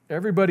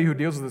 everybody who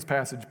deals with this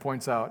passage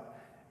points out,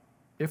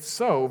 if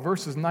so,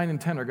 verses 9 and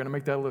 10 are going to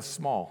make that list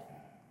small.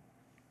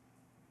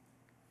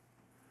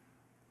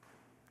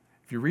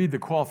 If you read the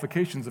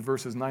qualifications of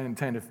verses 9 and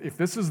 10, if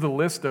this is the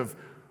list of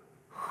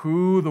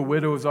who the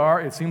widows are,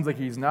 it seems like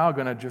he's now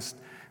going to just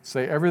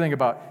say everything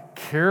about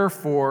care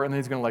for, and then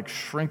he's going to like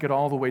shrink it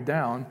all the way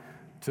down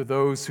to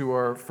those who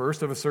are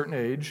first of a certain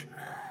age.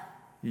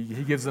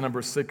 He gives the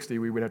number 60.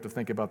 We would have to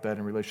think about that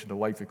in relation to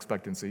life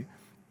expectancy.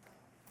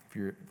 If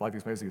your life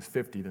expectancy is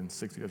 50, then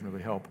 60 doesn't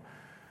really help.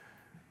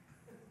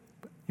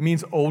 He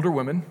means older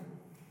women,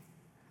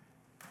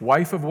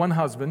 wife of one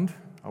husband,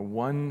 a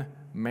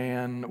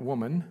one-man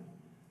woman,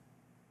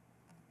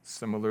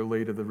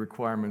 similarly to the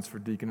requirements for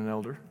deacon and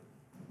elder.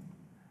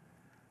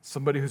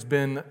 Somebody who's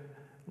been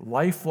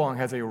lifelong,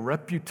 has a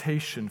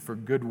reputation for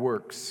good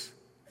works,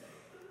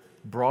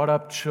 brought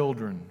up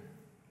children,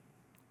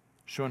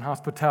 shown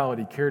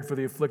hospitality, cared for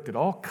the afflicted,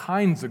 all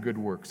kinds of good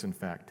works, in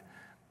fact.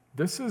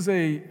 This is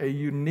a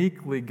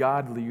uniquely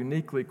godly,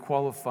 uniquely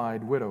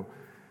qualified widow.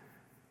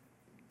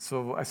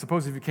 So I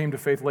suppose if you came to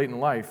faith late in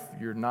life,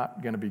 you're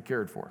not going to be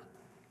cared for.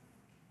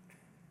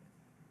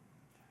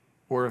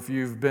 Or if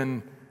you've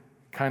been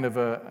kind of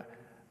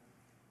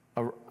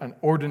an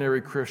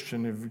ordinary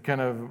Christian, if you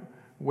kind of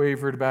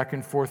wavered back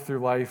and forth through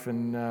life, but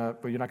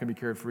you're not going to be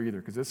cared for either,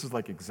 because this is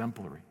like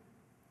exemplary.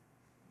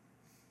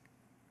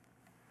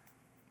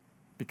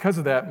 Because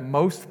of that,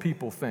 most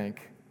people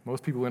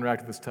who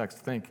interact with this text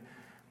think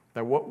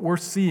that what we're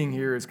seeing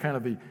here is kind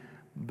of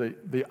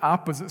the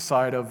opposite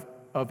side of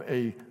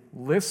a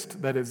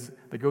list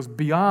that goes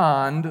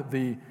beyond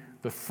the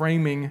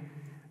framing.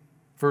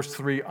 Verse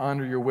 3,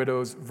 honor your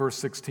widows. Verse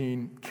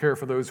 16, care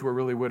for those who are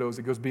really widows.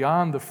 It goes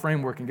beyond the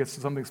framework and gets to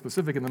something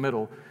specific in the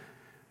middle.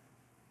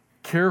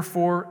 Care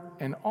for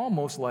and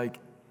almost like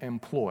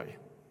employ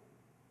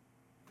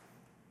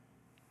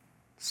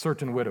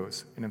certain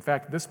widows. And in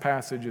fact, this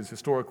passage is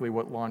historically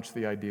what launched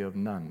the idea of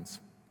nuns.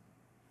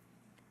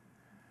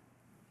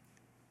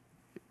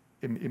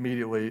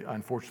 Immediately,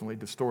 unfortunately,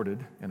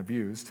 distorted and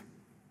abused.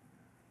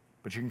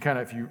 But you can kind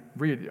of, if you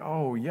read,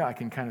 oh yeah, I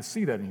can kind of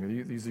see that in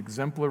here. These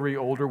exemplary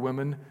older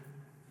women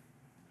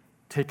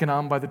taken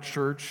on by the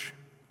church.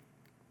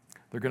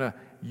 They're going to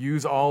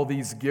use all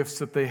these gifts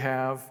that they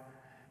have.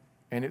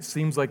 And it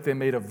seems like they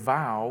made a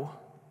vow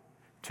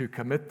to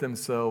commit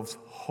themselves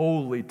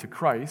wholly to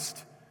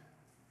Christ.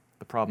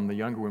 The problem the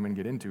younger women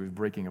get into is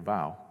breaking a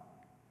vow.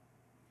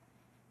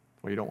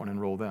 Well, you don't want to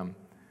enroll them.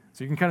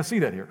 So you can kind of see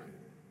that here.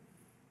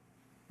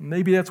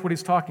 Maybe that's what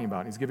he's talking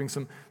about. He's giving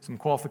some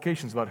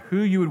qualifications about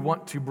who you would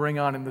want to bring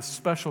on in this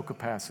special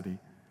capacity,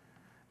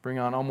 bring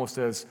on almost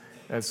as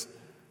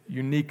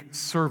unique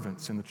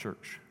servants in the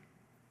church.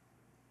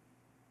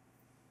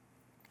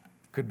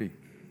 Could be.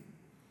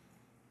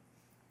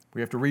 We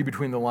have to read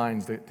between the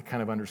lines to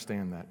kind of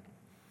understand that,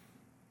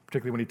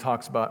 particularly when he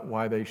talks about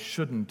why they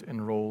shouldn't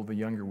enroll the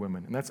younger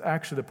women. And that's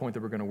actually the point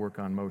that we're going to work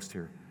on most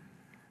here,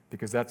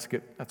 because that's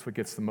what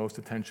gets the most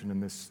attention in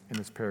this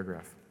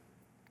paragraph.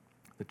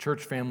 The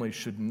church family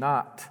should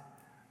not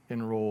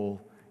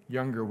enroll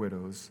younger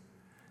widows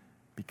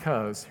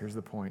because, here's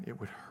the point, it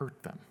would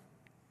hurt them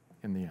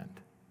in the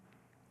end.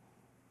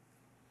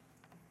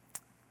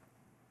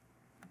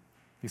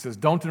 He says,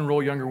 don't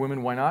enroll younger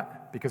women. Why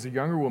not? Because a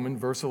younger woman,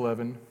 verse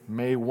 11,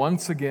 may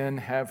once again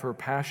have her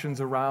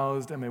passions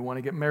aroused and may want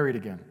to get married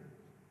again.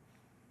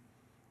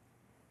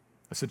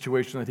 A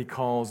situation that he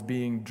calls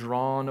being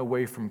drawn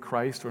away from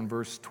Christ, or in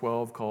verse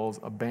 12 calls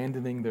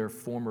abandoning their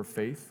former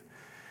faith.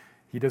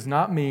 He does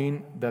not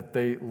mean that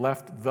they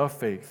left the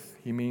faith.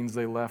 He means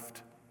they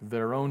left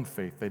their own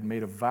faith. They'd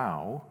made a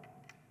vow,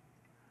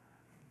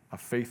 a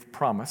faith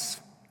promise,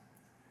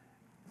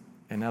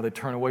 and now they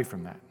turn away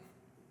from that.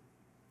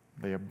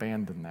 They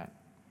abandon that.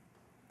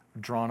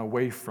 Drawn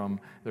away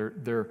from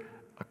their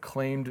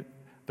proclaimed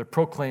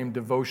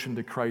devotion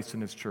to Christ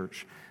and his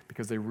church,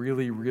 because they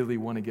really, really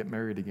want to get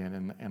married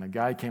again. And a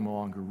guy came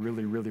along who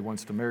really, really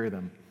wants to marry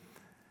them.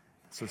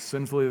 So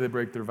sinfully they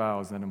break their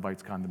vows, and that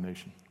invites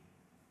condemnation.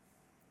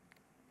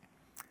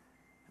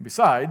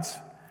 Besides,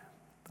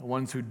 the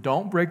ones who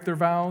don't break their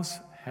vows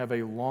have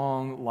a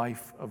long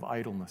life of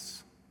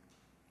idleness.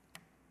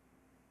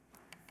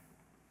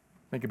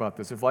 Think about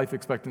this. If life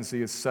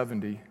expectancy is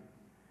 70,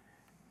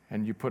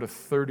 and you put a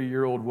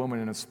 30-year-old woman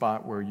in a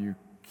spot where you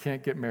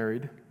can't get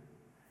married,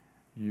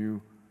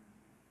 you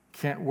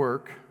can't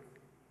work,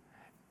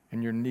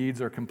 and your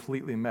needs are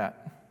completely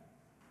met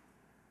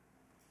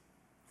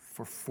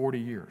for 40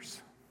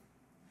 years.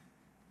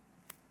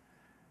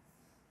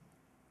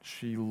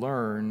 She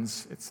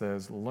learns, it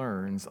says,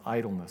 learns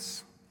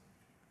idleness.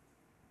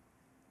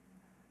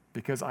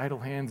 Because idle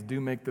hands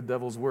do make the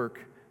devil's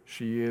work,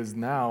 she is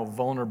now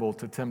vulnerable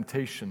to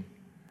temptation.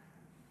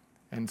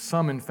 And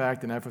some, in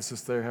fact, in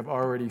Ephesus there have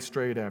already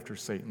strayed after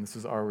Satan. This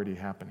is already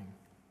happening.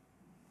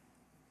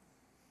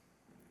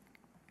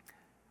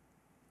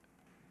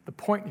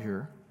 the point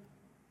here,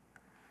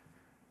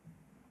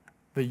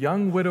 the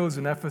young widows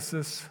in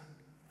Ephesus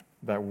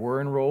that were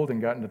enrolled and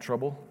got into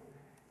trouble,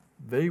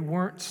 they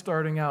weren't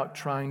starting out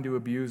trying to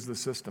abuse the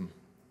system.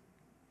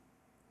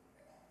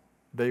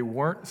 They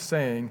weren't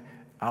saying,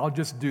 I'll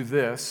just do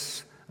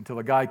this until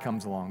a guy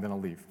comes along, then I'll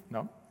leave.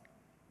 No.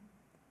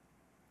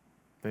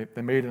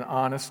 They made an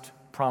honest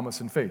promise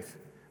in faith.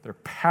 Their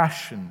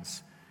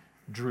passions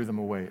drew them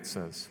away, it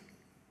says.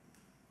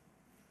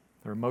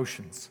 Their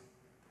emotions.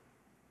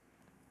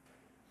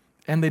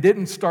 And they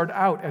didn't start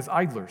out as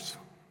idlers.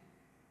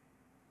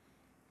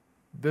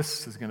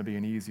 This is going to be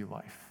an easy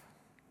life.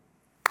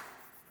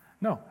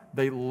 No,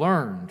 they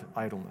learned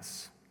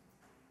idleness.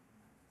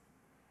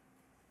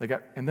 They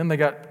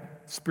got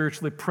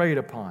spiritually preyed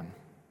upon.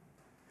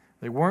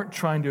 They weren't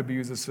trying to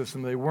abuse the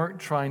system. They weren't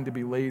trying to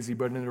be lazy,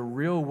 but in a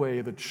real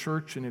way, the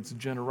church in its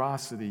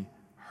generosity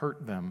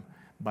hurt them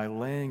by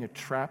laying a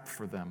trap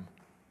for them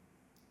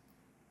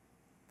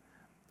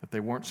that they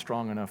weren't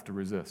strong enough to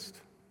resist.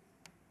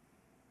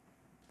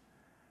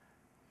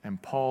 And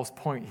Paul's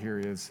point here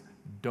is,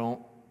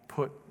 don't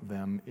put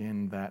them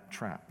in that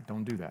trap.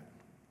 Don't do that.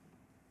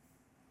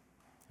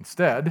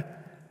 Instead,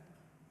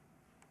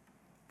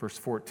 verse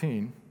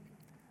 14,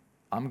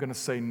 I'm going to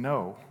say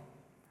no,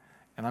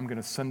 and I'm going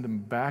to send them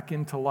back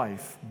into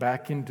life,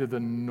 back into the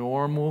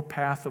normal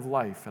path of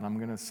life, and I'm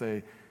going to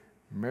say,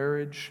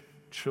 marriage,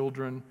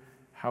 children,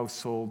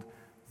 household,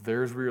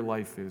 there's where your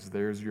life is,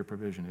 there's where your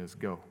provision is,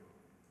 go.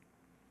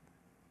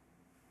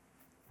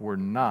 We're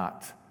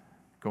not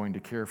going to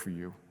care for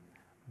you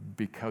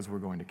because we're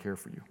going to care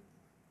for you.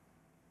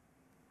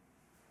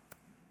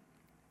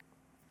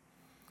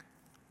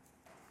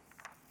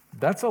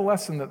 That's a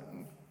lesson that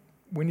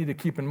we need to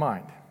keep in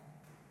mind.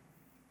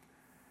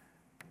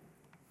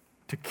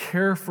 To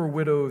care for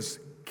widows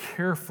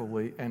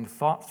carefully and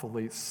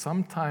thoughtfully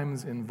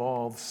sometimes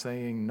involves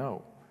saying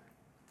no.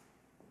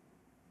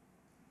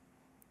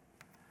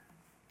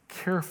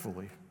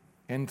 Carefully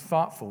and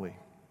thoughtfully.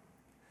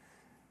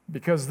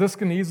 Because this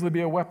can easily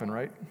be a weapon,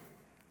 right?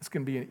 This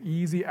can be an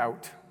easy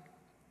out.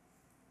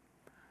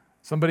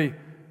 Somebody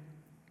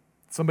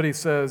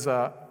says,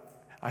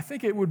 I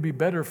think it would be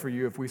better for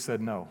you if we said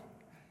no,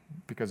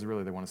 because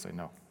really they want to say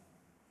no.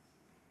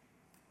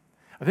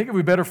 I think it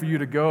would be better for you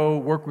to go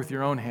work with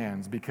your own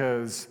hands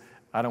because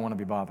I don't want to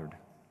be bothered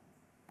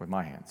with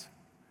my hands.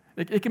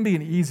 It can be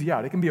an easy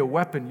out. It can be a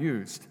weapon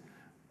used.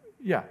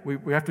 Yeah,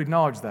 we have to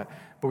acknowledge that.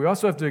 But we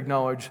also have to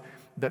acknowledge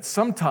that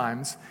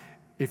sometimes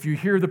if you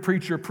hear the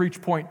preacher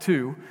preach point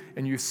 2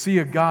 and you see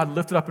a God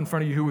lifted up in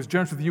front of you who was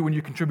generous with you when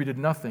you contributed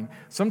nothing,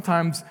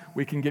 sometimes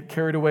we can get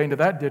carried away into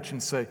that ditch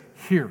and say,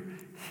 here,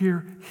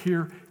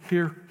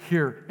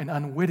 and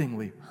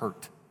unwittingly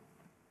hurt.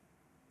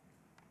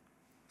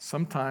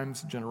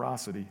 Sometimes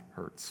generosity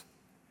hurts.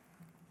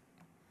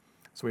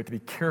 So we have to be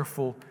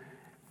careful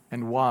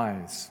and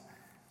wise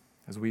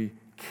as we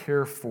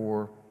care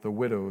for the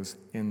widows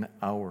in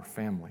our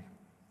family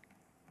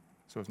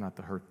so as not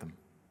to hurt them.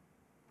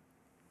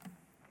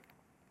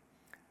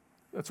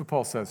 That's what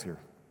Paul says here.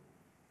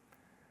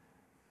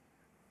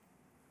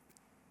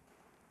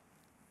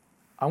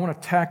 I want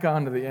to tack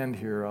on to the end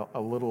here a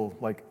little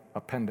like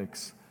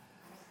appendix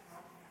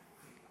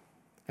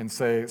and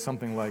say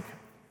something like,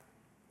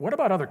 what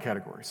about other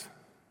categories?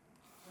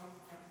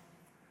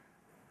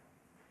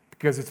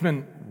 Because it's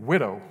been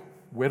widow.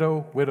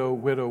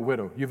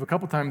 You've a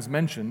couple times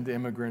mentioned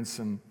immigrants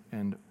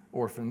and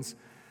orphans.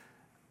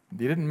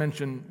 You didn't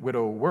mention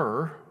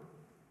widower.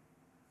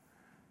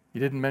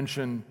 You didn't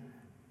mention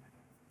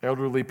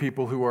elderly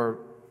people who are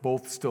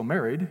both still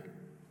married.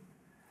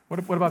 What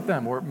about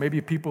them? Or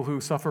maybe people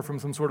who suffer from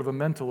some sort of a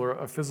mental or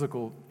a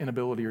physical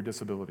inability or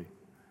disability.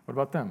 What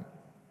about them?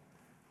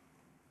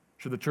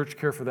 Should the church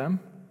care for them?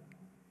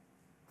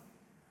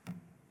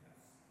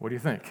 What do you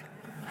think?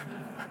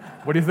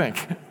 What do you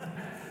think?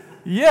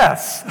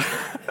 Yes.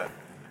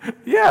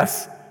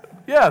 Yes.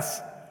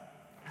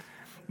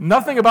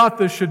 Nothing about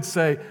this should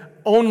say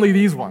only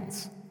these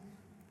ones.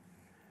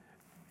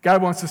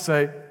 God wants to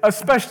say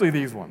especially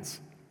these ones.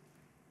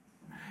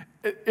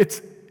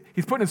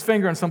 He's putting his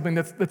finger on something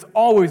that's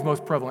always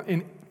most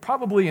prevalent.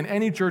 Probably in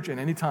any church in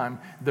any time,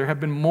 there have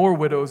been more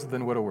widows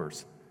than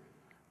widowers.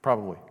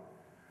 Probably.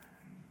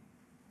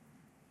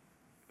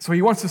 So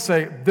he wants to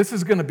say this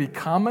is going to be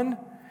common,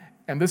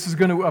 and this is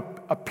going to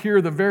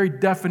appear the very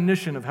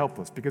definition of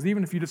helpless. Because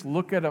even if you just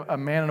look at a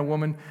man and a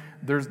woman,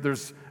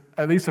 there's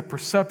at least a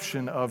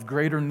perception of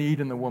greater need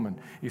in the woman.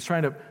 He's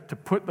trying to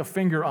put the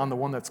finger on the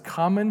one that's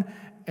common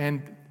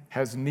and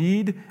has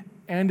need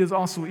and is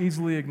also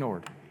easily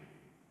ignored.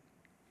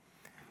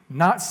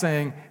 Not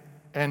saying,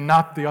 and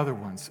not the other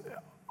ones.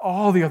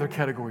 All the other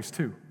categories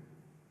too.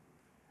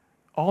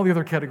 All the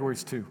other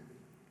categories too.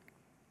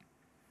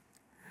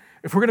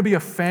 If we're going to be a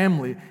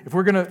family, if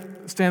we're going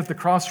to stand at the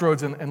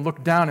crossroads and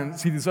look down and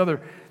see these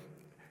other,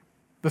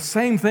 the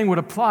same thing would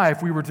apply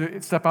if we were to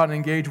step out and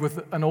engage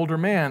with an older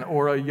man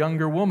or a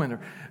younger woman. Or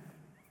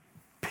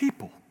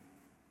people.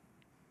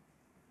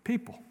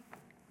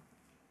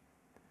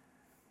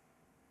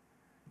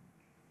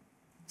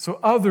 So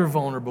other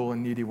vulnerable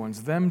and needy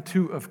ones, them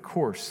too, of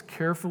course.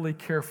 Carefully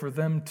care for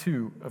them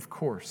too, of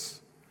course.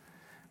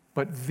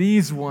 But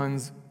these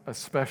ones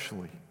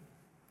especially,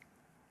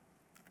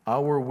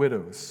 our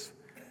widows.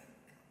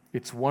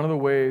 It's one of the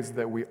ways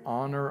that we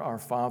honor our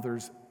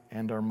fathers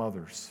and our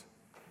mothers,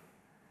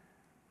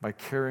 by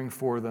caring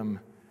for them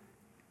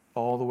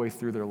all the way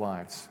through their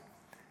lives,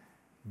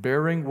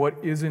 bearing what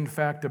is in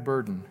fact a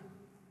burden,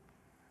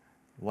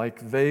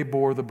 like they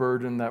bore the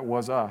burden that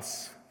was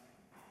us,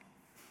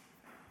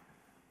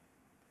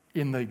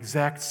 in the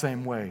exact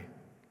same way.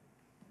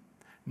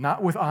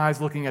 Not with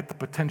eyes looking at the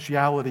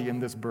potentiality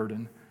in this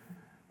burden,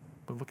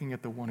 but looking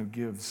at the one who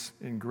gives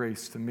in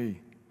grace to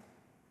me.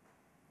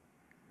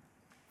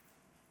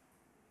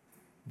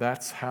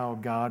 That's how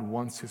God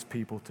wants his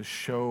people to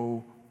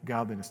show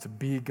godliness, to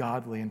be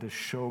godly and to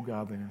show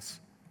godliness.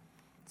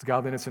 It's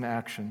godliness in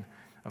action,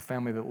 a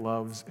family that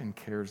loves and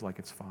cares like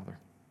its father.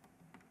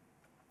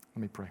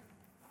 Let me pray.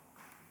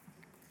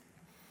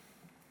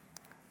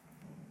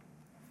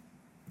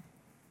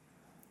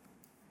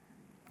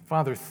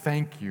 Father,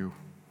 thank you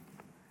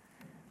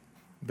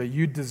that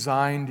you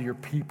designed your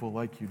people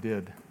like you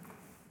did.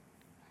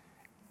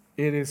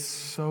 It is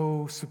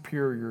so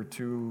superior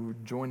to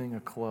joining a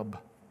club,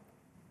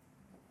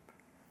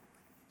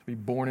 to be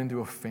born into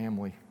a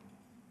family.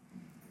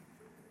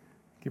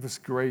 Give us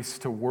grace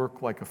to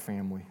work like a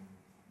family.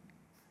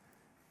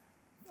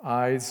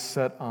 Eyes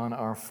set on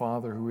our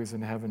Father who is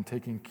in heaven,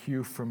 taking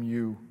cue from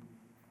you.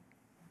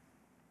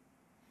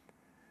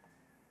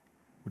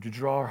 Would you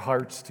draw our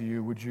hearts to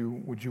you? Would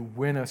you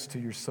win us to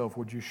yourself?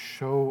 Would you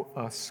show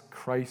us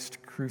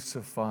Christ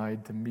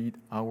crucified to meet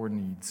our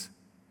needs,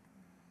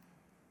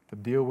 to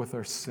deal with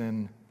our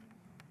sin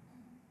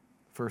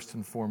first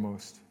and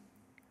foremost,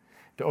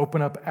 to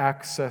open up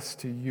access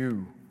to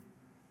you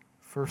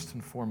first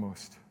and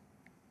foremost,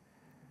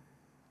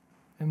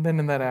 and then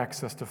in that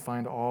access to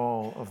find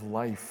all of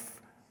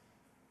life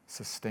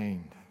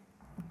sustained.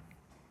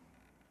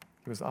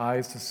 Give us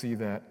eyes to see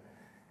that,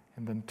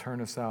 and then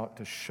turn us out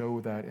to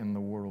show that in the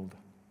world.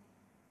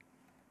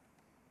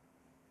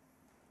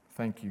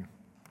 Thank you.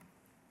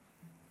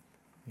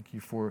 Thank you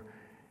for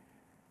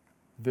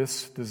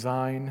this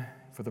design,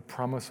 for the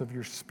promise of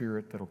your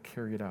Spirit that will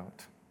carry it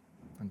out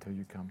until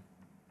you come.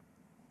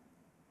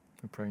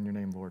 We pray in your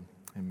name, Lord.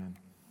 Amen.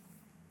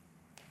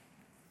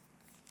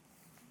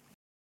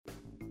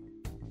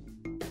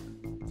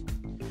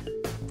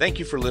 Thank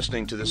you for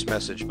listening to this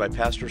message by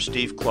Pastor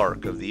Steve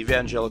Clark of the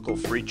Evangelical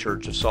Free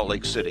Church of Salt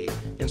Lake City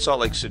in Salt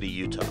Lake City,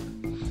 Utah.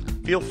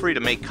 Feel free to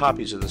make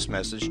copies of this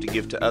message to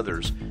give to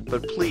others,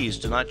 but please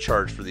do not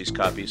charge for these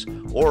copies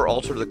or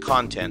alter the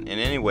content in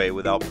any way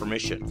without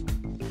permission.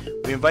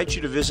 We invite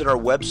you to visit our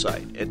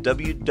website at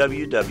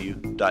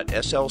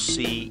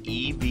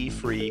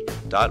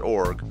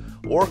www.slcevfree.org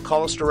or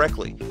call us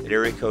directly at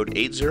area code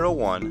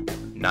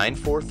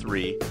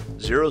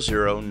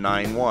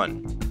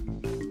 801-943-0091.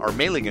 Our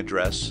mailing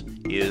address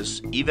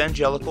is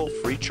Evangelical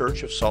Free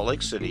Church of Salt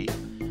Lake City,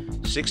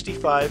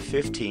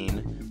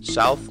 6515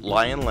 South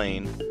Lion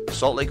Lane,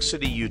 Salt Lake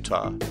City,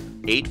 Utah,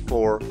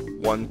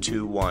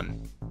 84121.